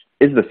offer which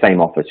is the same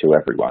offer to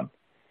everyone.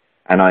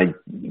 And I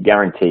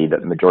guarantee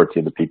that the majority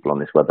of the people on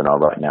this webinar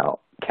right now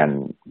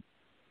can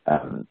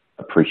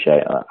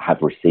appreciate, have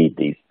received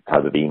these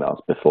type of emails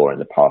before in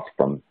the past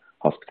from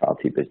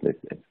hospitality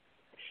businesses.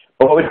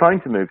 But what we're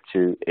trying to move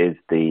to is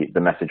the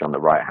message on the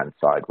right-hand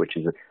side, which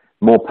is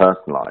more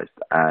personalized.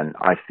 And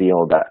I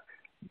feel that,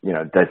 you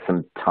know, there's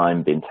some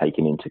time been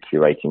taken into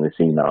curating this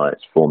email.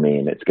 It's for me,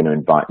 and it's going to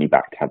invite me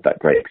back to have that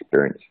great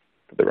experience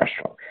for the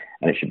restaurant.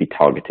 And it should be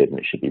targeted and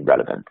it should be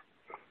relevant.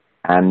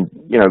 And,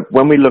 you know,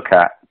 when we look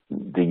at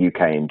the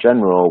UK in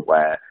general,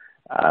 where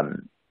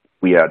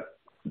we are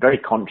very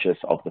conscious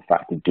of the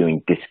fact of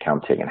doing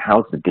discounting and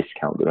how's the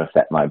discount going to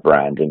affect my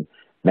brand. And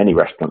many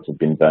restaurants have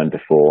been burned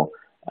before,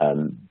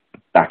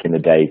 back in the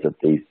days of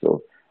these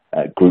sort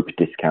of group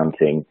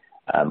discounting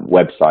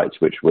websites,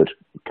 which would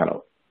kind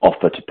of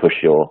offer to push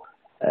your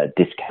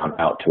discount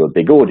out to a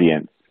big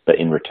audience, but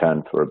in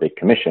return for a big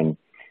commission.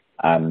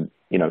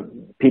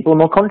 people are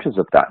more conscious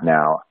of that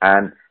now.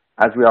 And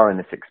as we are in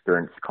this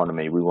experience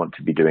economy, we want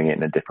to be doing it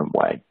in a different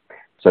way.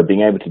 So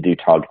being able to do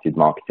targeted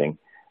marketing,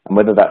 and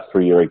whether that's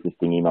through your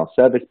existing email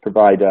service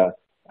provider,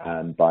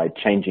 by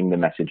changing the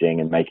messaging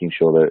and making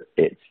sure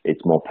that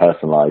it's more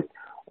personalized,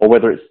 or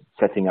whether it's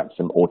setting up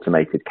some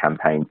automated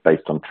campaigns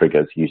based on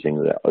triggers using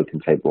the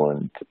OpenTable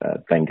and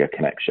Venga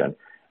connection,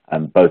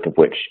 both of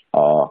which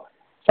are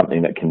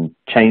something that can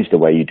change the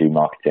way you do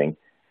marketing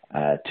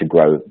to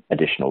grow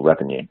additional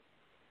revenue.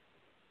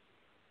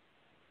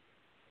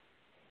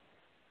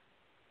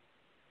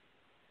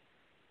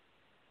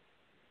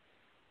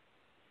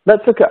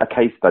 Let's look at a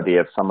case study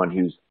of someone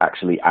who's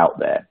actually out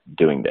there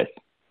doing this.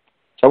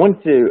 So I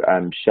wanted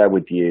to share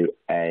with you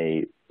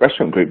a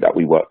restaurant group that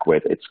we work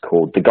with. It's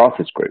called the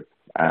Garthis Group,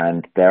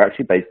 and they're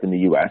actually based in the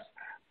US,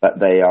 but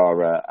they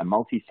are a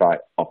multi-site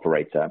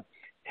operator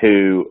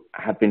who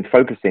have been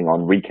focusing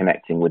on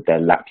reconnecting with their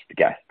lapsed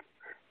guests.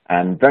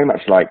 And very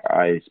much like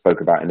I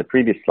spoke about in the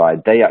previous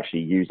slide, they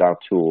actually use our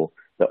tool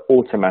that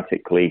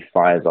automatically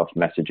fires off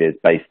messages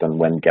based on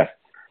when guests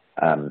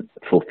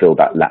fulfill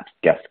that lapsed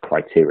guest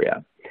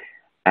criteria.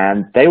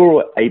 And they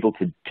were able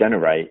to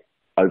generate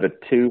over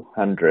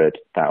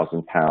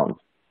 £200,000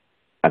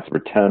 as a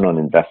return on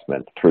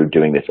investment through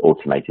doing this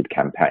automated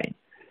campaign.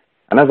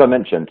 And as I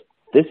mentioned,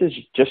 this is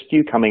just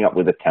you coming up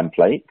with a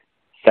template,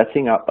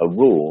 setting up a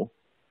rule,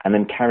 and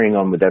then carrying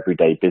on with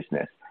everyday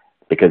business.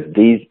 Because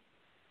these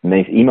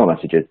email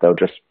messages, they'll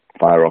just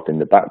fire off in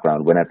the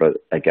background whenever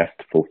a guest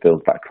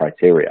fulfills that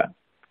criteria.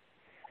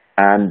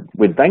 And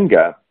with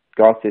Venga,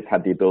 Garthis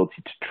had the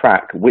ability to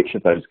track which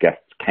of those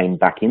guests came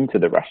back into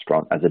the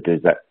restaurant as a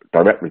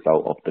direct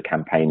result of the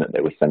campaign that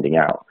they were sending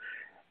out,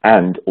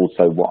 and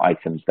also what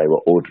items they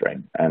were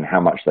ordering and how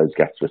much those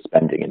guests were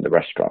spending in the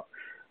restaurant.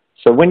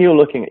 So when you're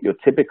looking at your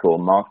typical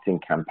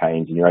marketing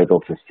campaigns and you're able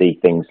to see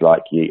things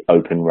like the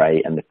open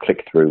rate and the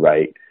click-through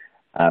rate,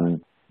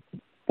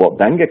 what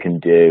Venga can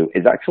do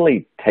is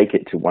actually take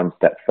it to one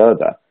step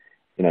further.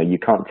 You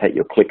can't take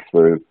your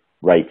click-through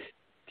rate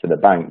to the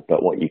bank,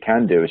 but what you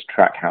can do is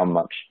track how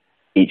much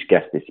each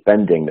guest is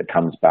spending that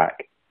comes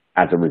back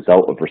as a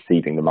result of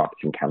receiving the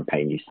marketing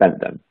campaign you sent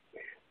them.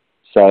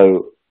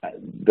 So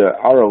the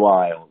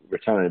ROI, or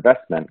return on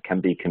investment,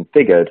 can be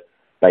configured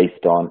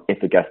based on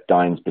if a guest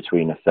dines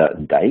between a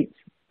certain date,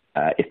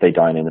 if they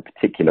dine in a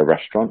particular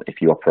restaurant,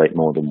 if you operate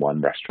more than one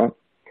restaurant.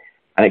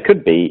 And it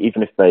could be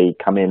even if they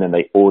come in and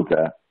they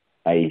order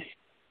a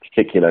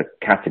particular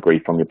category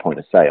from your point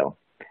of sale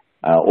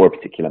or a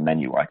particular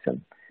menu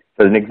item.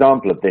 So an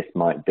example of this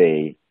might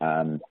be,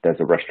 there's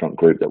a restaurant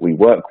group that we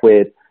work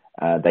with.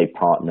 They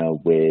partner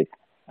with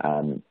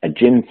a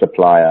gin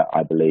supplier,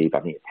 I believe.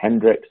 I think it's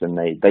Hendrix, and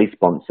they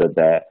sponsor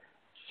their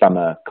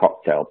summer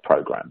cocktail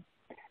program.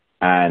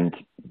 And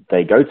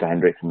they go to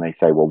Hendrix and they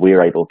say, well,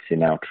 we're able to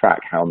now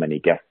track how many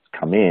guests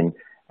come in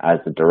as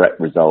a direct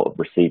result of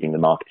receiving the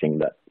marketing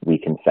that we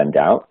can send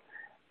out.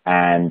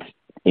 And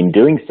in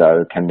doing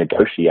so, can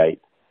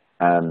negotiate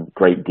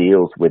great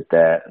deals with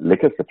their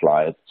liquor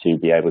suppliers to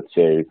be able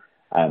to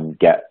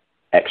get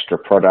extra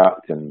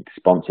product and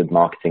sponsored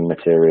marketing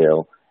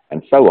material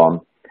and so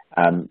on,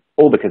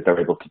 all because they're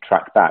able to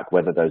track back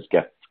whether those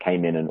guests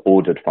came in and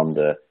ordered from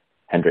the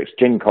Hendrix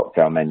Gin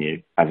cocktail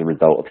menu as a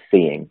result of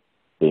seeing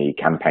the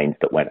campaigns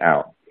that went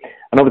out.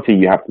 And obviously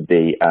you have to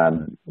be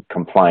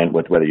compliant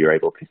with whether you're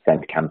able to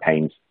send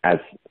campaigns as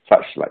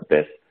such like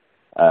this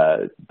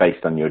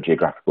based on your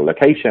geographical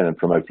location and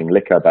promoting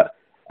liquor, but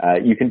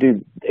you can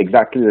do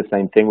exactly the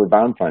same thing with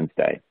Valentine's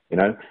Day,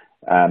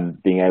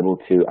 being able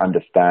to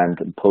understand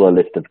and pull a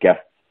list of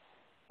guests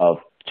of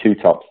two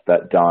tops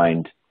that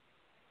dined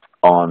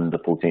on the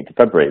 14th of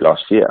February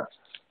last year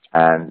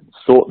and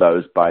sort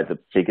those by the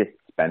biggest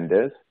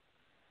spenders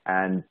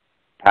and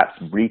perhaps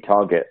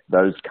retarget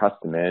those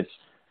customers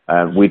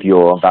with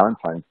your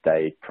Valentine's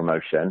Day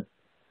promotion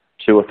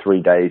 2 or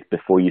 3 days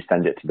before you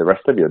send it to the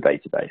rest of your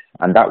database.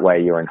 And that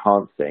way you're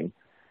enhancing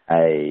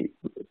a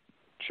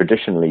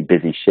traditionally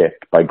busy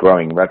shift by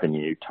growing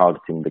revenue,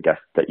 targeting the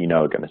guests that you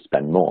know are going to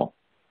spend more.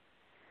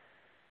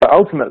 But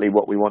ultimately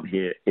what we want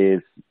here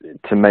is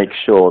to make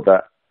sure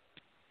that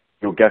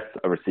your guests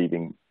are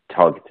receiving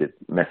targeted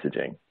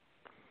messaging.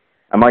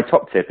 And my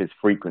top tip is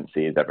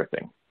frequency is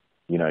everything.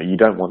 You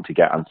don't want to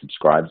get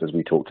unsubscribes, as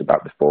we talked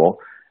about before.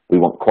 We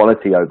want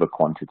quality over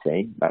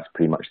quantity. That's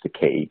pretty much the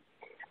key.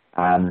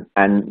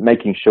 And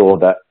making sure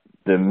that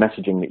the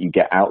messaging that you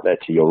get out there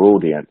to your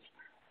audience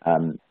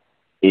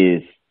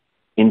is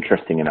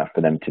interesting enough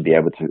for them to be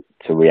able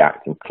to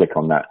react and click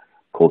on that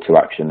call to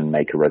action and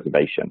make a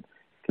reservation.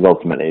 Because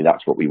ultimately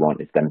that's what we want,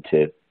 is them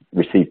to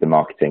receive the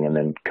marketing and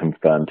then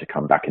confirm to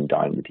come back and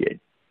dine with you.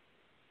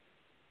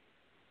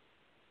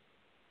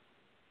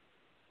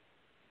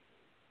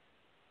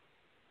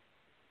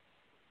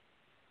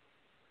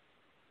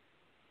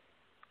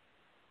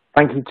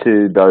 Thank you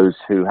to those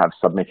who have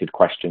submitted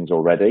questions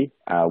already.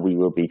 We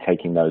will be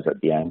taking those at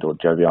the end, or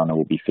Joviana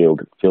will be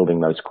fielding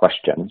those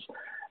questions.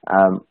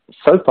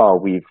 So far,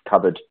 we've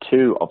covered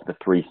 2 of the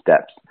 3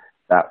 steps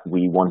that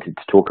we wanted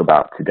to talk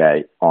about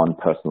today on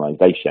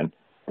personalization.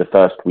 The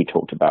first, we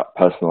talked about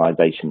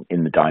personalization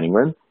in the dining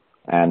room,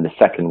 and the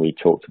second, we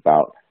talked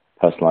about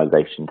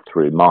personalization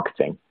through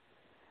marketing.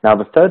 Now,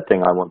 the third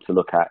thing I want to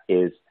look at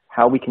is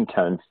how we can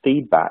turn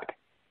feedback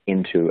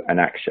into an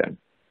action,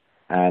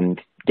 and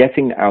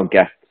getting our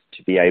guests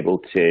to be able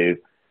to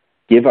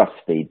give us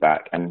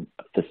feedback and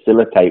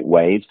facilitate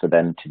ways for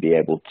them to be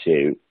able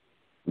to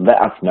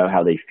let us know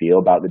how they feel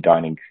about the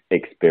dining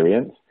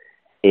experience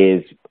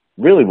is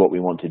really what we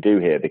want to do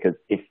here. Because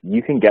if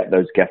you can get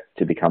those guests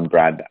to become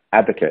brand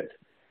advocates,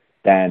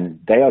 then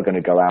they are going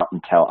to go out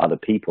and tell other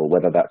people,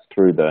 whether that's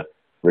through the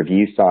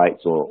review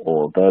sites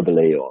or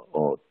verbally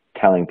or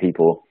telling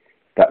people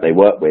that they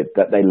work with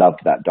that they loved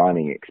that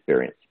dining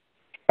experience.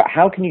 But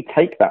how can you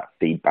take that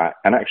feedback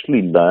and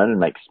actually learn and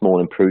make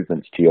small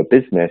improvements to your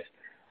business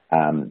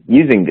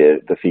using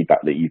the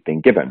feedback that you've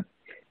been given?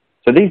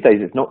 So these days,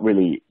 it's not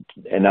really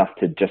enough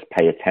to just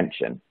pay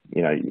attention.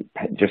 You know,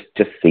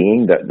 just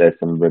seeing that there's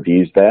some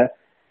reviews there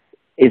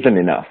isn't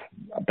enough.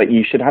 But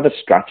you should have a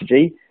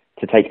strategy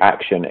to take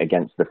action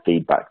against the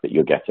feedback that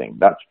you're getting.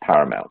 That's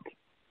paramount.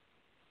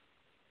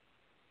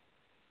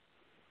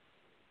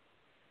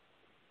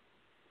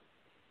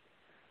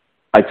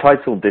 I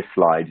titled this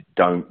slide,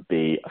 "Don't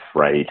Be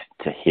Afraid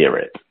to Hear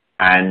It."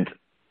 And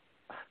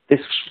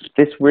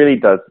this really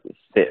does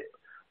sit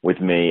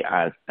with me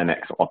as an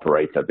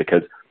ex-operator,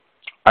 because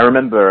I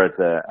remember as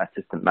an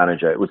assistant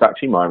manager, it was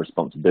actually my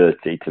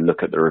responsibility to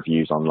look at the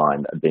reviews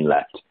online that had been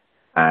left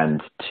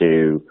and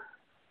to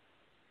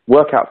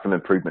work out some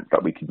improvements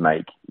that we could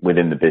make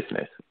within the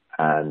business,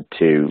 and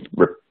to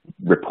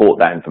report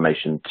that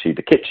information to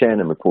the kitchen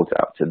and report it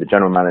out to the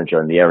general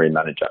manager and the area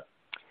manager.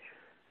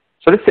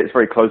 So this sits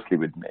very closely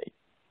with me.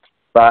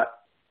 But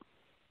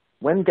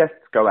when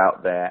guests go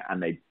out there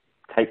and they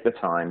take the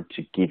time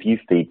to give you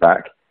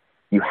feedback,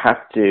 you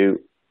have to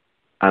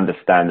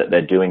understand that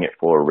they're doing it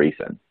for a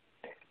reason.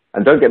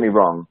 And don't get me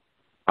wrong,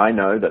 I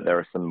know that there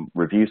are some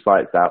review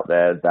sites out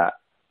there that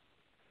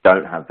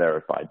don't have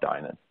verified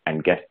diners,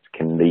 and guests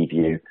can leave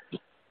you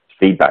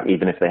feedback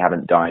even if they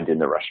haven't dined in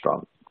the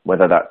restaurant,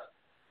 whether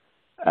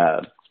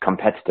that's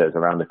competitors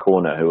around the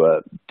corner who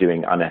are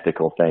doing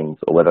unethical things,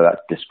 or whether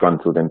that's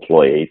disgruntled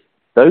employees.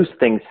 Those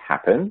things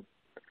happen,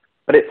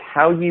 but it's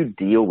how you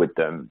deal with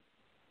them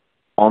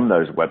on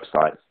those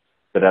websites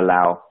that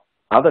allow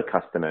other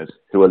customers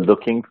who are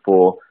looking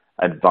for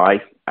advice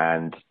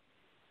and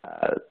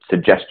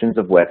suggestions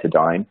of where to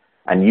dine,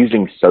 and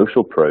using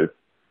social proof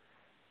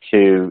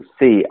to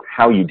see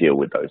how you deal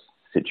with those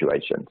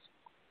situations.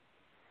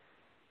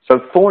 So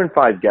 4 in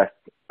 5 guests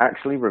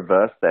actually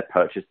reverse their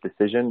purchase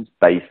decisions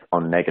based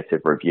on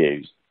negative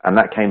reviews. And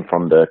that came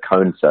from the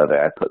Cone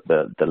survey. I put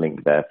the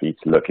link there for you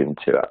to look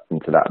into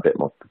that a bit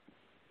more.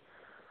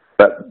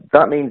 But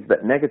that means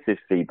that negative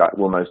feedback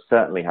will most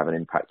certainly have an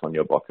impact on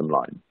your bottom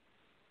line.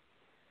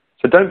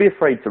 So don't be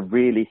afraid to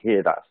really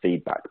hear that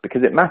feedback,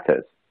 because it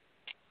matters.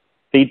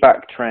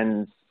 Feedback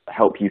trends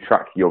help you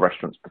track your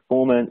restaurant's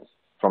performance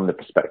from the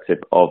perspective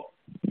of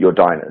your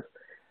diners.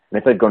 And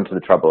if they've gone to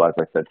the trouble, as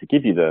I said, to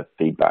give you the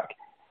feedback,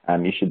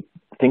 you should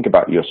think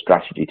about your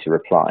strategy to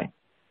reply.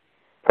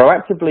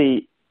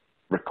 Proactively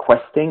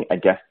requesting a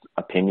guest's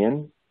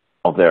opinion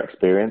of their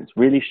experience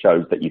really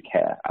shows that you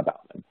care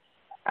about them.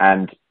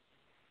 And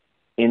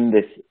in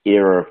this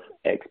era of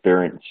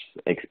experience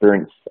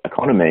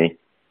economy,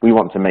 we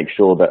want to make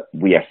sure that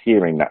we are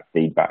hearing that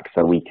feedback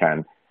so we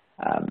can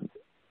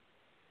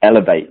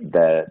elevate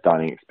their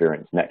dining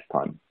experience next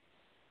time.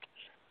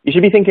 You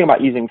should be thinking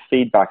about using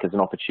feedback as an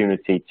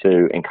opportunity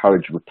to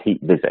encourage repeat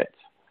visits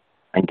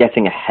and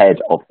getting ahead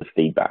of the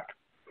feedback.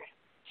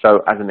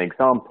 So as an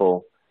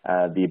example,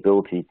 the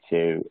ability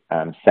to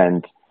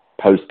send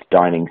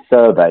post-dining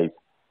surveys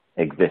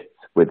exists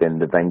within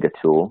the Venga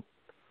tool.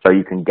 So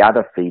you can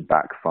gather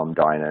feedback from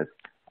diners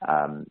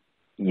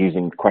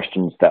using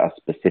questions that are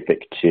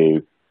specific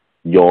to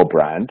your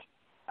brand.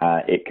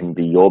 It can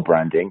be your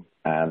branding.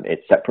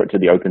 It's separate to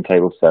the open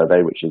table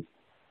survey, which is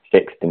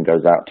fixed and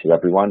goes out to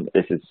everyone.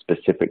 This is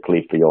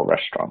specifically for your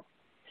restaurant.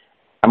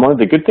 And one of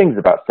the good things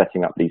about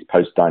setting up these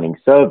post-dining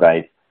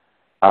surveys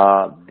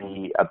are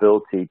the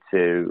ability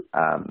to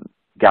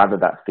gather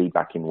that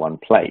feedback in one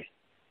place.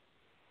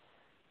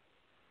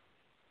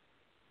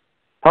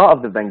 Part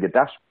of the Venga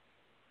dashboard.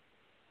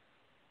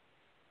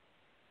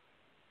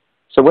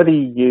 So whether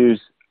you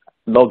use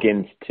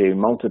logins to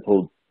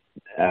multiple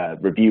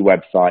review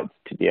websites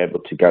to be able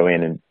to go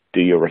in and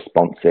do your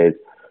responses,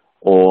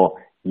 or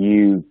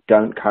you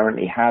don't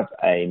currently have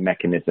a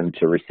mechanism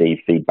to receive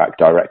feedback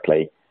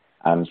directly,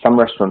 some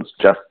restaurants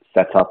just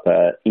set up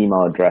an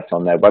email address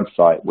on their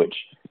website which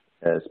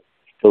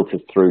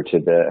filters through to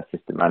the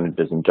assistant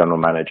managers and general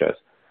managers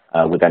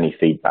with any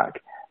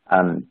feedback.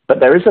 But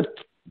there is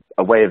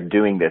a way of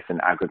doing this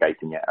and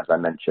aggregating it. As I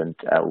mentioned,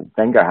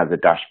 Venga has a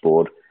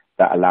dashboard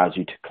that allows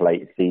you to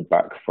collate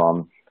feedback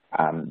from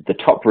the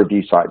top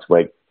review sites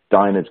where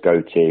diners go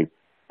to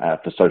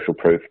for social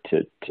proof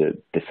to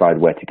decide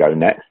where to go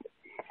next.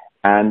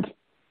 And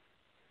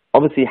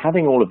obviously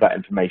having all of that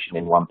information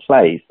in one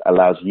place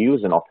allows you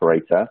as an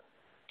operator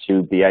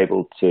to be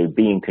able to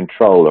be in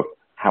control of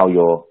how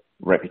your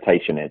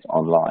reputation is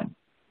online.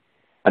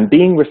 And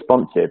being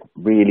responsive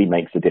really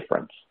makes a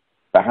difference.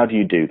 But how do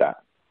you do that?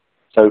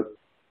 So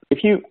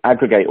if you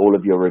aggregate all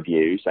of your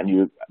reviews and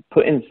you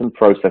put in some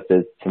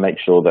processes to make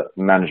sure that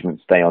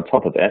management stay on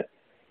top of it,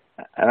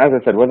 and as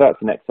I said, whether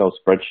that's an Excel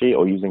spreadsheet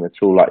or using a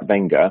tool like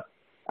Venga,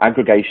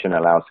 aggregation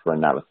allows for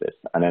analysis,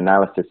 and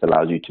analysis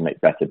allows you to make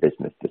better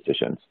business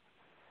decisions.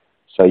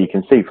 So you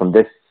can see from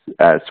this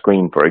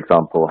screen, for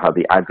example, how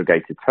the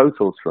aggregated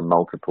totals from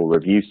multiple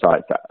review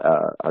sites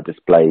are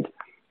displayed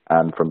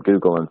from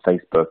Google and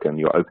Facebook and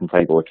your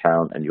OpenTable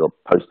account and your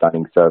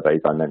post-dining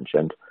surveys I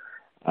mentioned.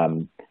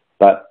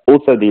 But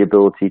also the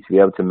ability to be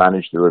able to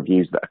manage the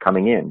reviews that are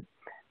coming in.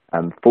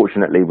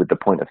 Fortunately, with the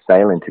point of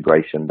sale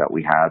integration that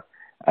we have,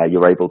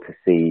 you're able to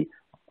see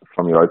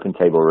from your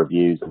OpenTable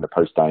reviews and the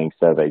post-dining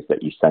surveys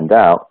that you send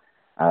out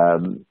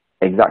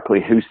exactly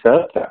who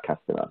served that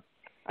customer,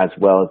 as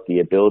well as the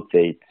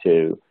ability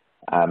to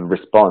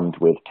respond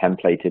with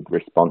templated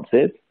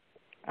responses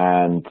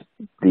and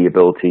the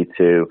ability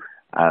to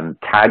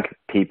tag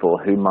people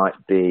who might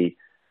be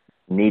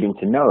needing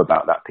to know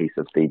about that piece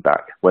of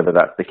feedback, whether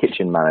that's the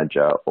kitchen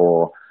manager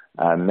or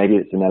maybe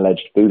it's an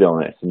alleged food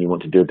illness and you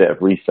want to do a bit of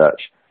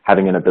research,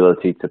 having an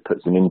ability to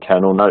put some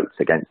internal notes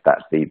against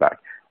that feedback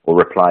or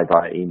reply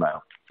via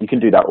email. You can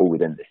do that all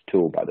within this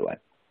tool, by the way.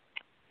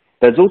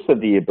 There's also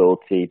the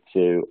ability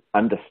to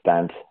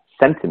understand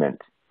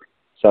sentiment.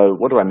 So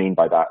what do I mean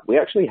by that? We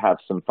actually have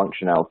some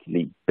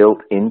functionality built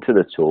into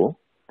the tool,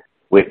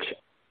 which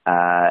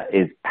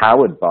is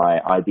powered by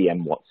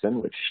IBM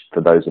Watson, which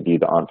for those of you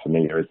that aren't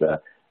familiar is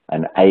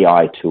an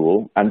AI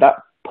tool. And that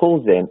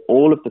pulls in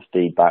all of the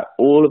feedback,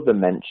 all of the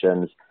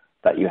mentions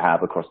that you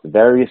have across the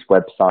various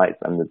websites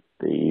and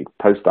the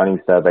post-dining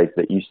surveys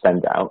that you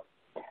send out.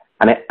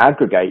 And it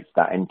aggregates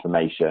that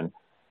information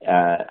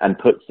and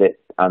puts it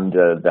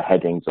under the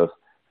headings of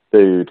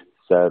food,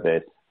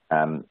 service,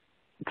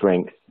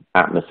 drinks,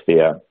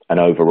 atmosphere, and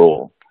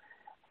overall.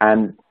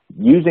 And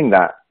using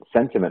that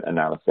sentiment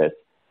analysis,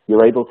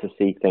 you're able to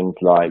see things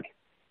like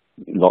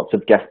lots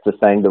of guests are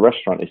saying the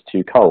restaurant is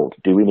too cold.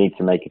 Do we need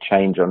to make a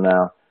change on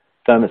our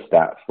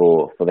thermostat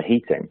for the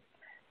heating?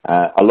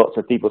 Are lots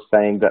of people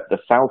saying that the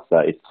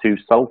salsa is too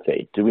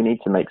salty? Do we need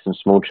to make some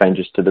small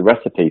changes to the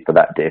recipe for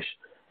that dish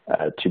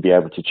to be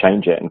able to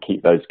change it and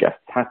keep those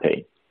guests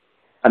happy?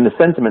 And the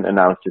sentiment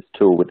analysis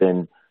tool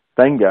within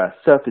Venga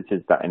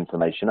surfaces that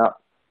information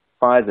up,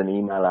 fires an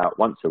email out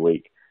once a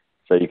week,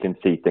 so you can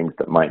see things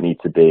that might need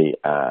to be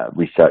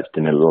researched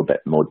in a little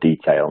bit more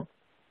detail.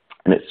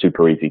 And it's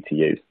super easy to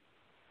use.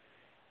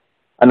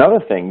 Another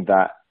thing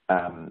that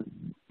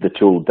the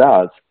tool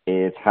does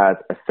is has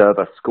a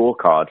server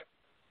scorecard.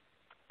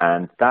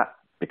 And that,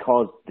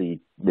 because the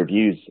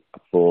reviews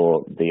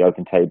for the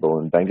OpenTable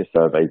and Venga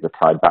surveys are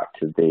tied back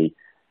to the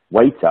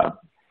waiter,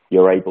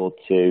 you're able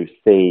to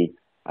see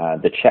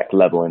the check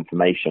level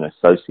information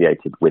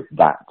associated with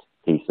that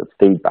piece of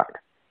feedback.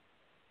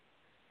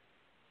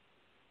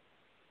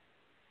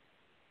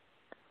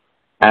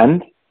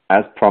 And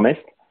as promised,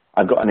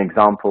 I've got an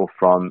example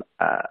from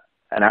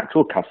an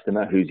actual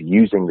customer who's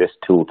using this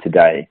tool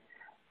today.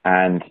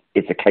 And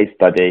it's a case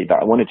study that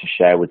I wanted to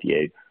share with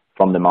you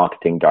from the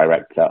marketing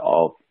director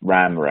of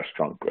RAM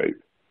Restaurant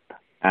Group.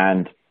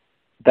 And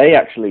they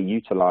actually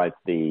utilize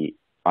the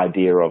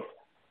idea of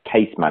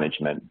case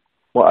management,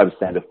 what I was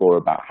saying before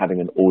about having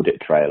an audit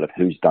trail of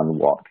who's done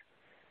what,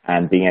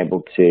 and being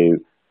able to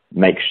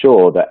make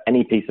sure that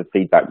any piece of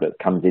feedback that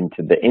comes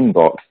into the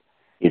inbox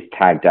is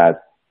tagged as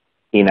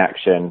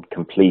inaction,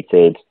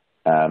 completed,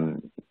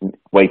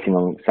 waiting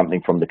on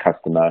something from the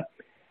customer.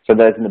 So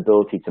there's an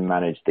ability to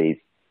manage these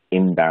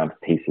inbound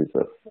pieces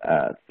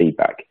of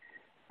feedback.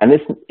 And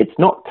it's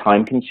not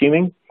time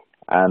consuming.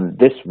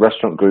 This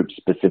restaurant group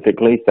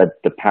specifically said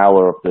the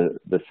power of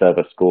the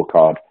server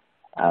scorecard,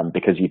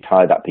 because you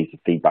tie that piece of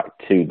feedback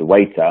to the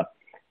waiter,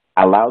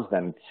 allows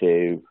them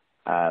to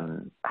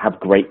have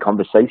great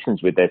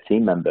conversations with their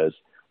team members.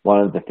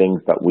 One of the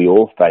things that we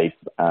all face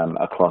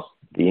across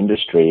the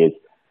industry is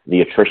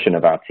the attrition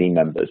of our team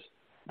members.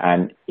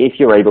 And if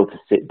you're able to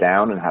sit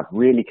down and have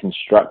really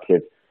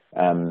constructive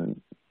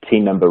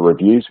team member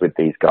reviews with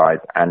these guys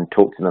and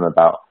talk to them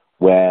about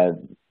where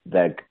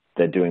they're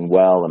doing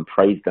well and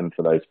praise them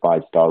for those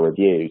 5-star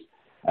reviews,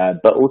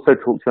 but also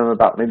talk to them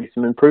about maybe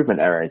some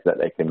improvement areas that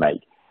they can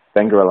make.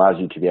 Venga allows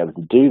you to be able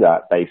to do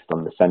that based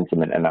on the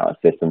sentiment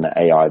analysis and the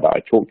AI that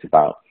I talked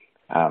about,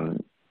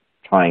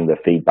 tying the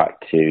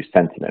feedback to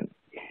sentiment.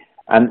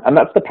 And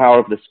that's the power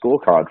of the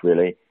scorecard,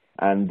 really,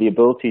 and the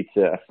ability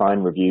to assign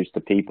reviews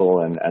to people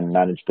and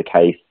manage the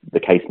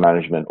case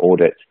management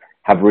audits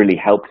have really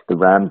helped the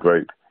RAM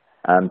group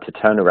to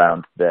turn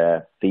around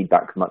their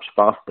feedback much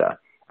faster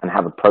and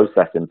have a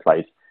process in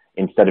place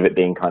instead of it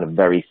being kind of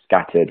very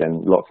scattered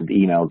and lots of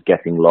emails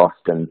getting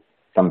lost and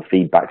some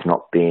feedback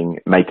not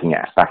making it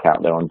back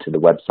out there onto the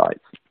websites.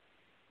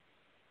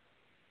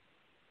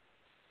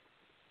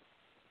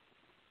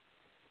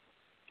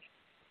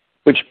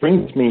 Which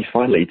brings me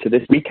finally to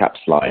this recap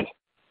slide.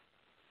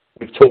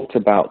 We've talked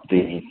about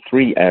the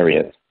 3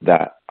 areas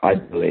that I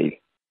believe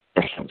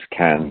restaurants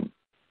can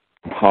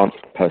enhanced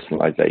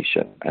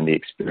personalization and the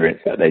experience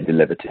that they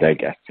deliver to their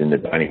guests in the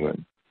dining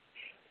room.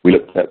 We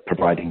looked at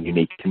providing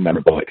unique and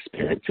memorable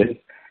experiences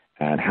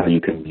and how you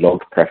can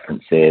log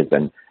preferences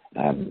and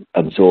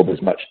absorb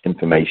as much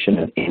information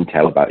and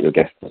intel about your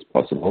guests as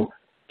possible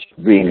to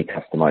really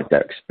customize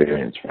their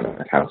experience from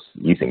the house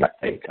using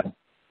that data.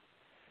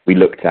 We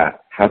looked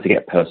at how to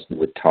get personal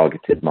with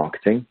targeted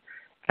marketing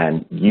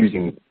and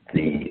using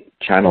the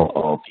channel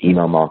of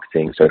email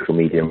marketing, social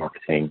media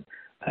marketing,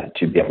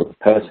 to be able to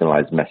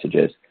personalize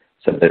messages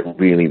so that it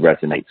really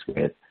resonates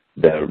with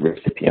the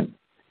recipient,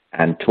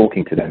 and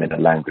talking to them in a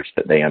language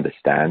that they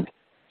understand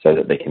so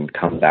that they can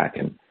come back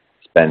and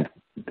spend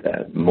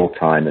more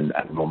time and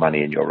more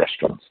money in your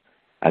restaurants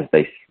as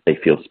they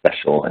feel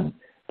special and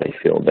they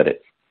feel that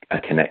it's a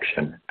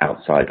connection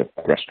outside of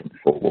the restaurant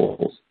four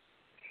walls.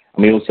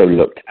 And we also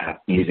looked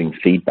at using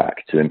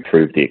feedback to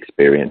improve the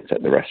experience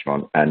at the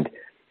restaurant, and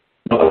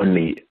not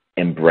only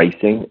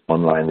embracing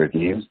online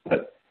reviews,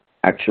 but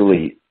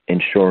actually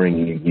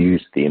ensuring you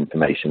use the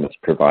information that's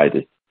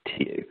provided to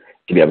you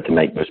to be able to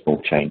make those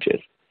small changes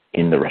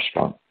in the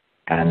restaurant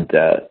and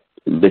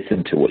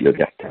listen to what your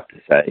guests have to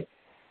say,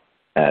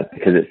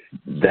 because it's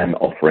them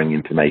offering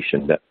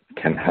information that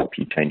can help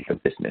you change your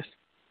business.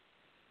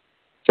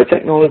 So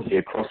technology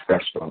across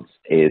restaurants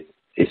is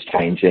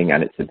changing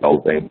and it's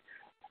evolving.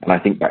 And I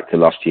think back to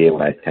last year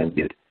when I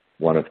attended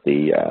one of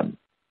the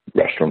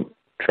restaurant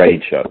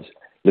trade shows,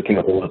 looking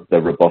at all of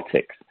the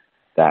robotics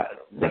that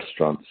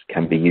restaurants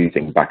can be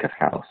using back of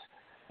house.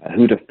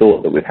 Who'd have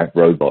thought that we'd have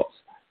robots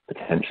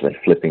potentially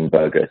flipping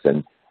burgers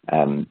and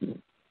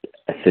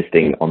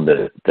assisting on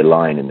the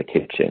line in the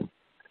kitchen?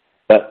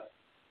 But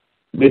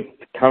with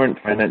current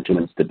financial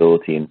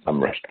instability in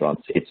some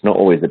restaurants, it's not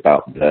always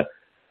about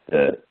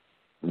the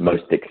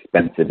most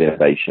expensive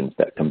innovations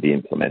that can be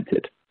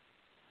implemented.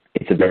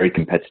 It's a very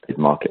competitive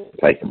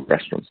marketplace and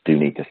restaurants do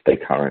need to stay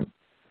current.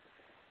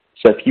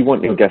 So if you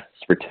want your guests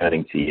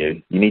returning to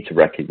you, you need to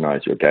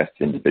recognize your guests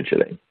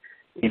individually,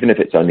 even if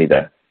it's only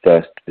their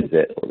first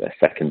visit or their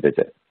second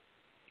visit.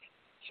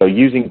 So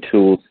using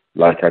tools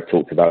like I've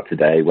talked about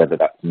today, whether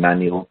that's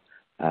manual,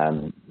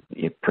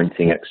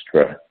 printing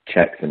extra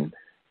checks and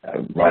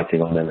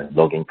writing on them and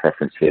logging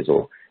preferences,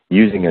 or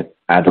using an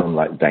add-on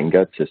like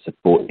Venga to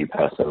support you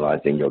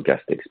personalizing your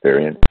guest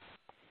experience,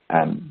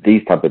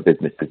 these type of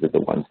businesses are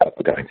the ones that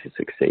are going to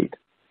succeed.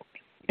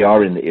 We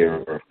are in the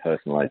era of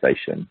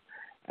personalization,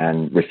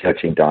 and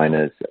researching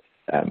diners,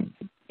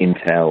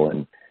 intel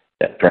and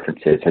their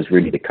preferences has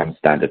really become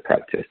standard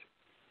practice.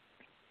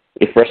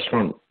 If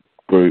restaurant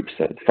groups,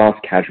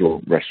 fast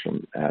casual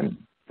restaurant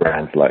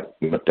brands like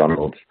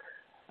McDonald's,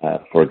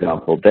 for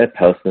example, they're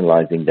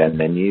personalizing their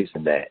menus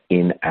and their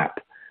in-app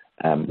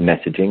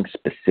messaging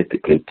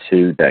specifically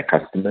to their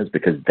customers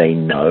because they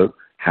know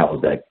how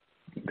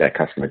their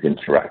customers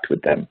interact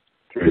with them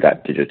through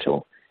that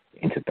digital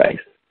interface.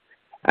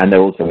 And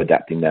they're also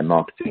adapting their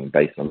marketing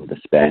based on the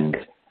spend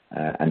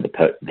and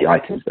the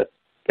items that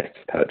guests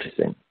are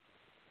purchasing.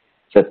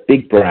 So if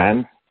big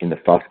brands in the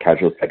fast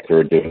casual sector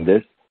are doing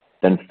this,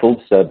 then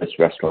full service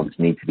restaurants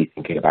need to be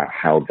thinking about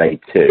how they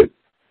too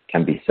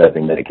can be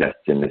serving their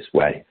guests in this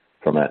way,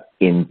 from an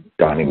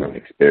in-dining room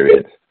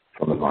experience,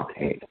 from a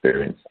marketing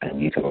experience,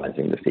 and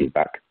utilizing the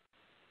feedback.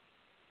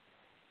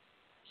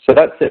 So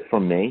that's it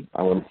from me.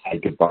 I want to say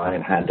goodbye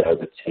and hand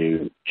over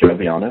to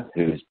Joviana,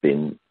 who's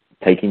been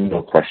taking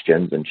your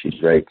questions, and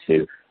she's ready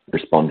to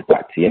respond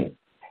back to you.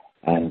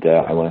 And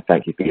I want to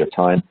thank you for your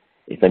time.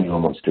 If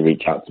anyone wants to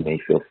reach out to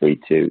me, feel free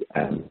to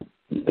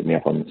look me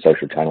up on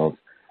social channels.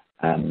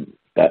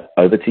 But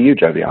over to you,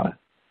 Joviana.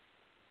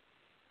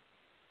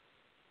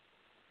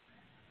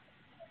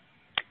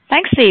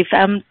 Thanks, Steve.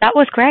 That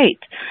was great.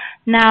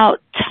 Now,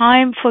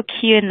 time for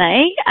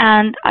Q&A,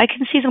 and I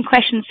can see some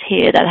questions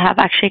here that have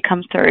actually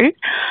come through.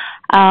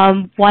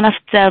 One of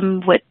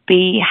them would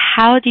be,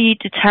 how do you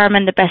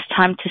determine the best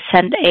time to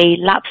send a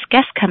lapsed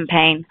guest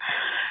campaign?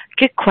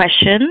 Good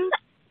question.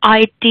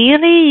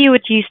 Ideally, you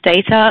would use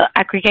data,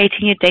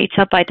 aggregating your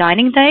data by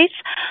dining days,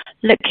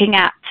 looking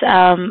at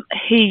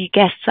who your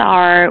guests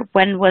are,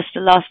 when was the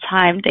last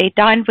time they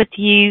dined with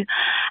you,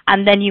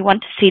 and then you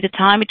want to see the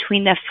time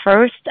between their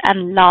first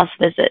and last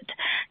visit.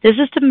 This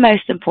is the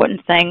most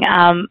important thing.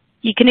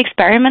 You can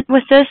experiment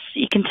with this.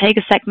 You can take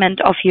a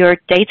segment of your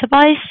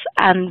database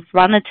and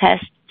run a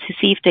test to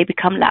see if they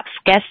become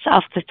lapsed guests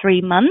after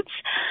 3 months.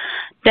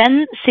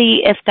 Then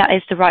see if that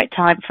is the right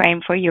time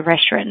frame for your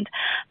restaurant.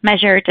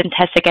 Measure it and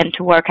test again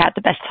to work out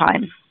the best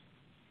time.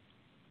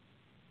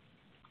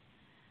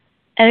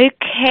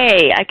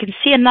 Okay, I can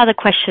see another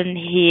question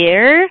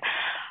here.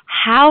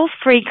 How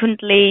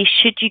frequently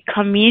should you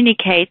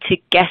communicate to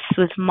guests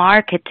with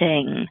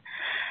marketing?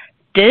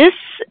 This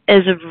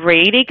is a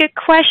really good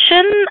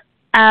question.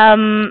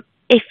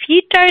 If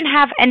you don't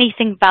have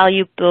anything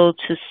valuable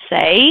to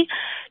say,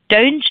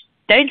 don't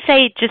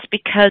say it just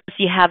because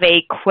you have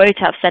a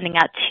quota of sending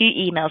out 2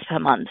 emails per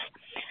month.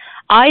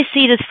 I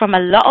see this from a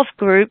lot of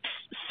groups.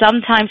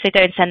 Sometimes they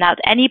don't send out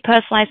any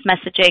personalized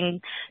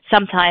messaging.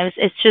 Sometimes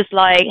it's just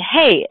like,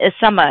 hey, it's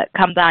summer,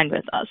 come dine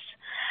with us.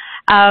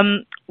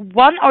 1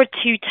 or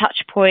 2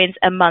 touch points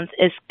a month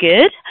is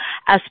good,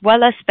 as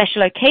well as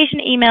special occasion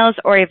emails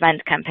or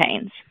event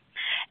campaigns.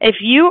 If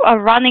you are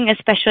running a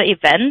special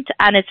event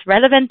and it's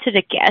relevant to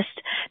the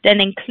guest, then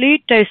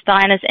include those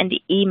diners in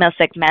the email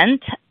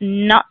segment,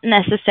 not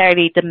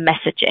necessarily the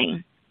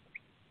messaging.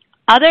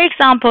 Other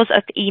examples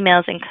of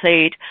emails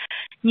include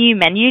new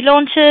menu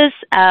launches,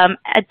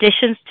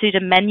 additions to the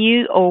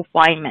menu or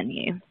wine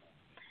menu.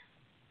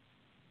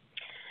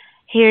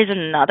 Here's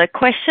another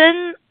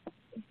question.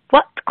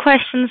 What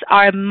questions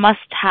are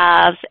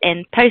must-haves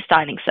in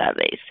post-dining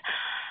surveys?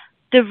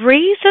 The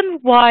reason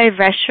why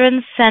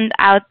restaurants send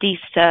out these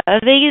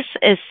surveys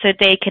is so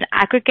they can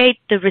aggregate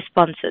the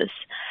responses.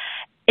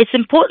 It's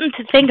important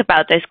to think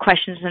about those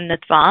questions in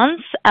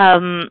advance.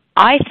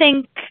 I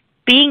think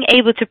being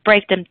able to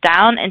break them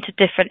down into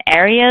different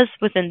areas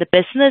within the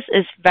business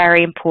is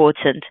very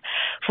important.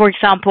 For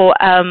example,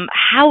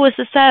 how was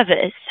the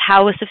service?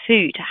 How was the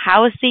food?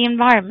 How was the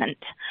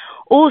environment?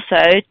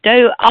 Also,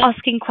 though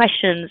asking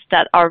questions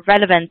that are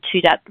relevant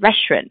to that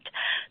restaurant.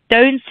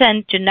 Don't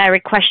send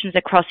generic questions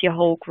across your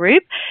whole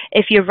group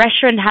if your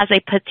restaurant has a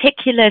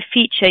particular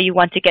feature you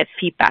want to get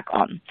feedback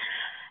on.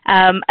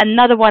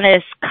 Another one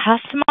is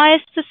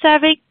customize the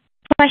survey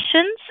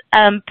questions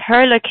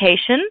per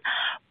location,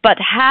 but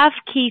have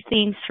key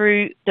themes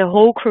through the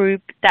whole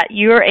group that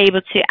you're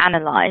able to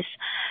analyze.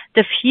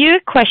 The fewer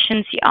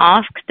questions you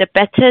ask, the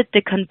better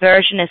the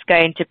conversion is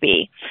going to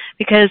be,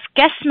 because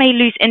guests may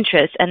lose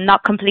interest and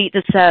not complete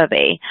the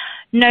survey.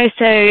 So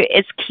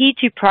it's key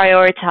to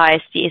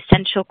prioritize the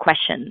essential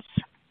questions.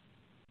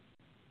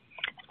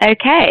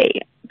 Okay,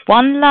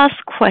 one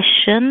last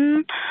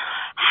question.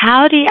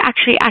 How do you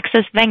actually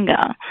access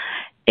Venga?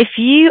 If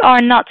you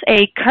are not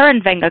a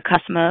current Venga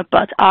customer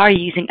but are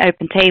using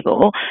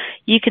OpenTable,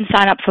 you can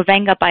sign up for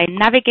Venga by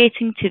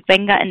navigating to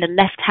Venga in the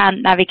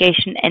left-hand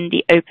navigation in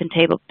the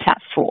OpenTable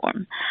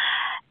platform.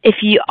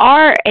 If you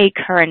are a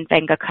current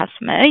Venga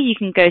customer, you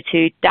can go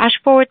to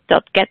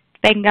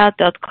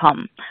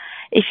dashboard.getvenga.com.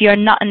 If you're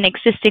not an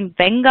existing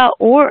Venga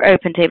or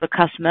OpenTable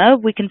customer,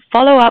 we can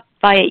follow up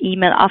via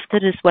email after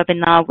this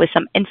webinar with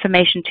some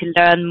information to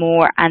learn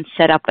more and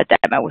set up a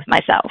demo with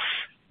myself.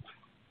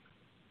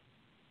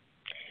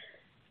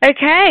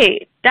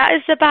 Okay, that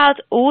is about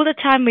all the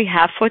time we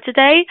have for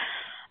today.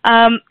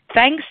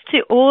 Thanks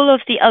to all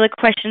of the other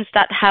questions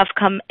that have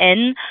come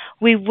in.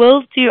 We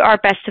will do our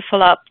best to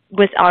follow up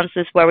with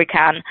answers where we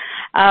can.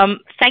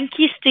 Thank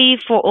you,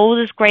 Steve, for all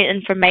this great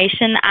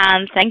information,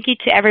 and thank you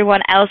to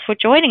everyone else for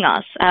joining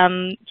us.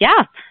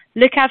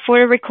 Look out for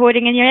the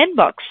recording in your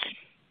inbox.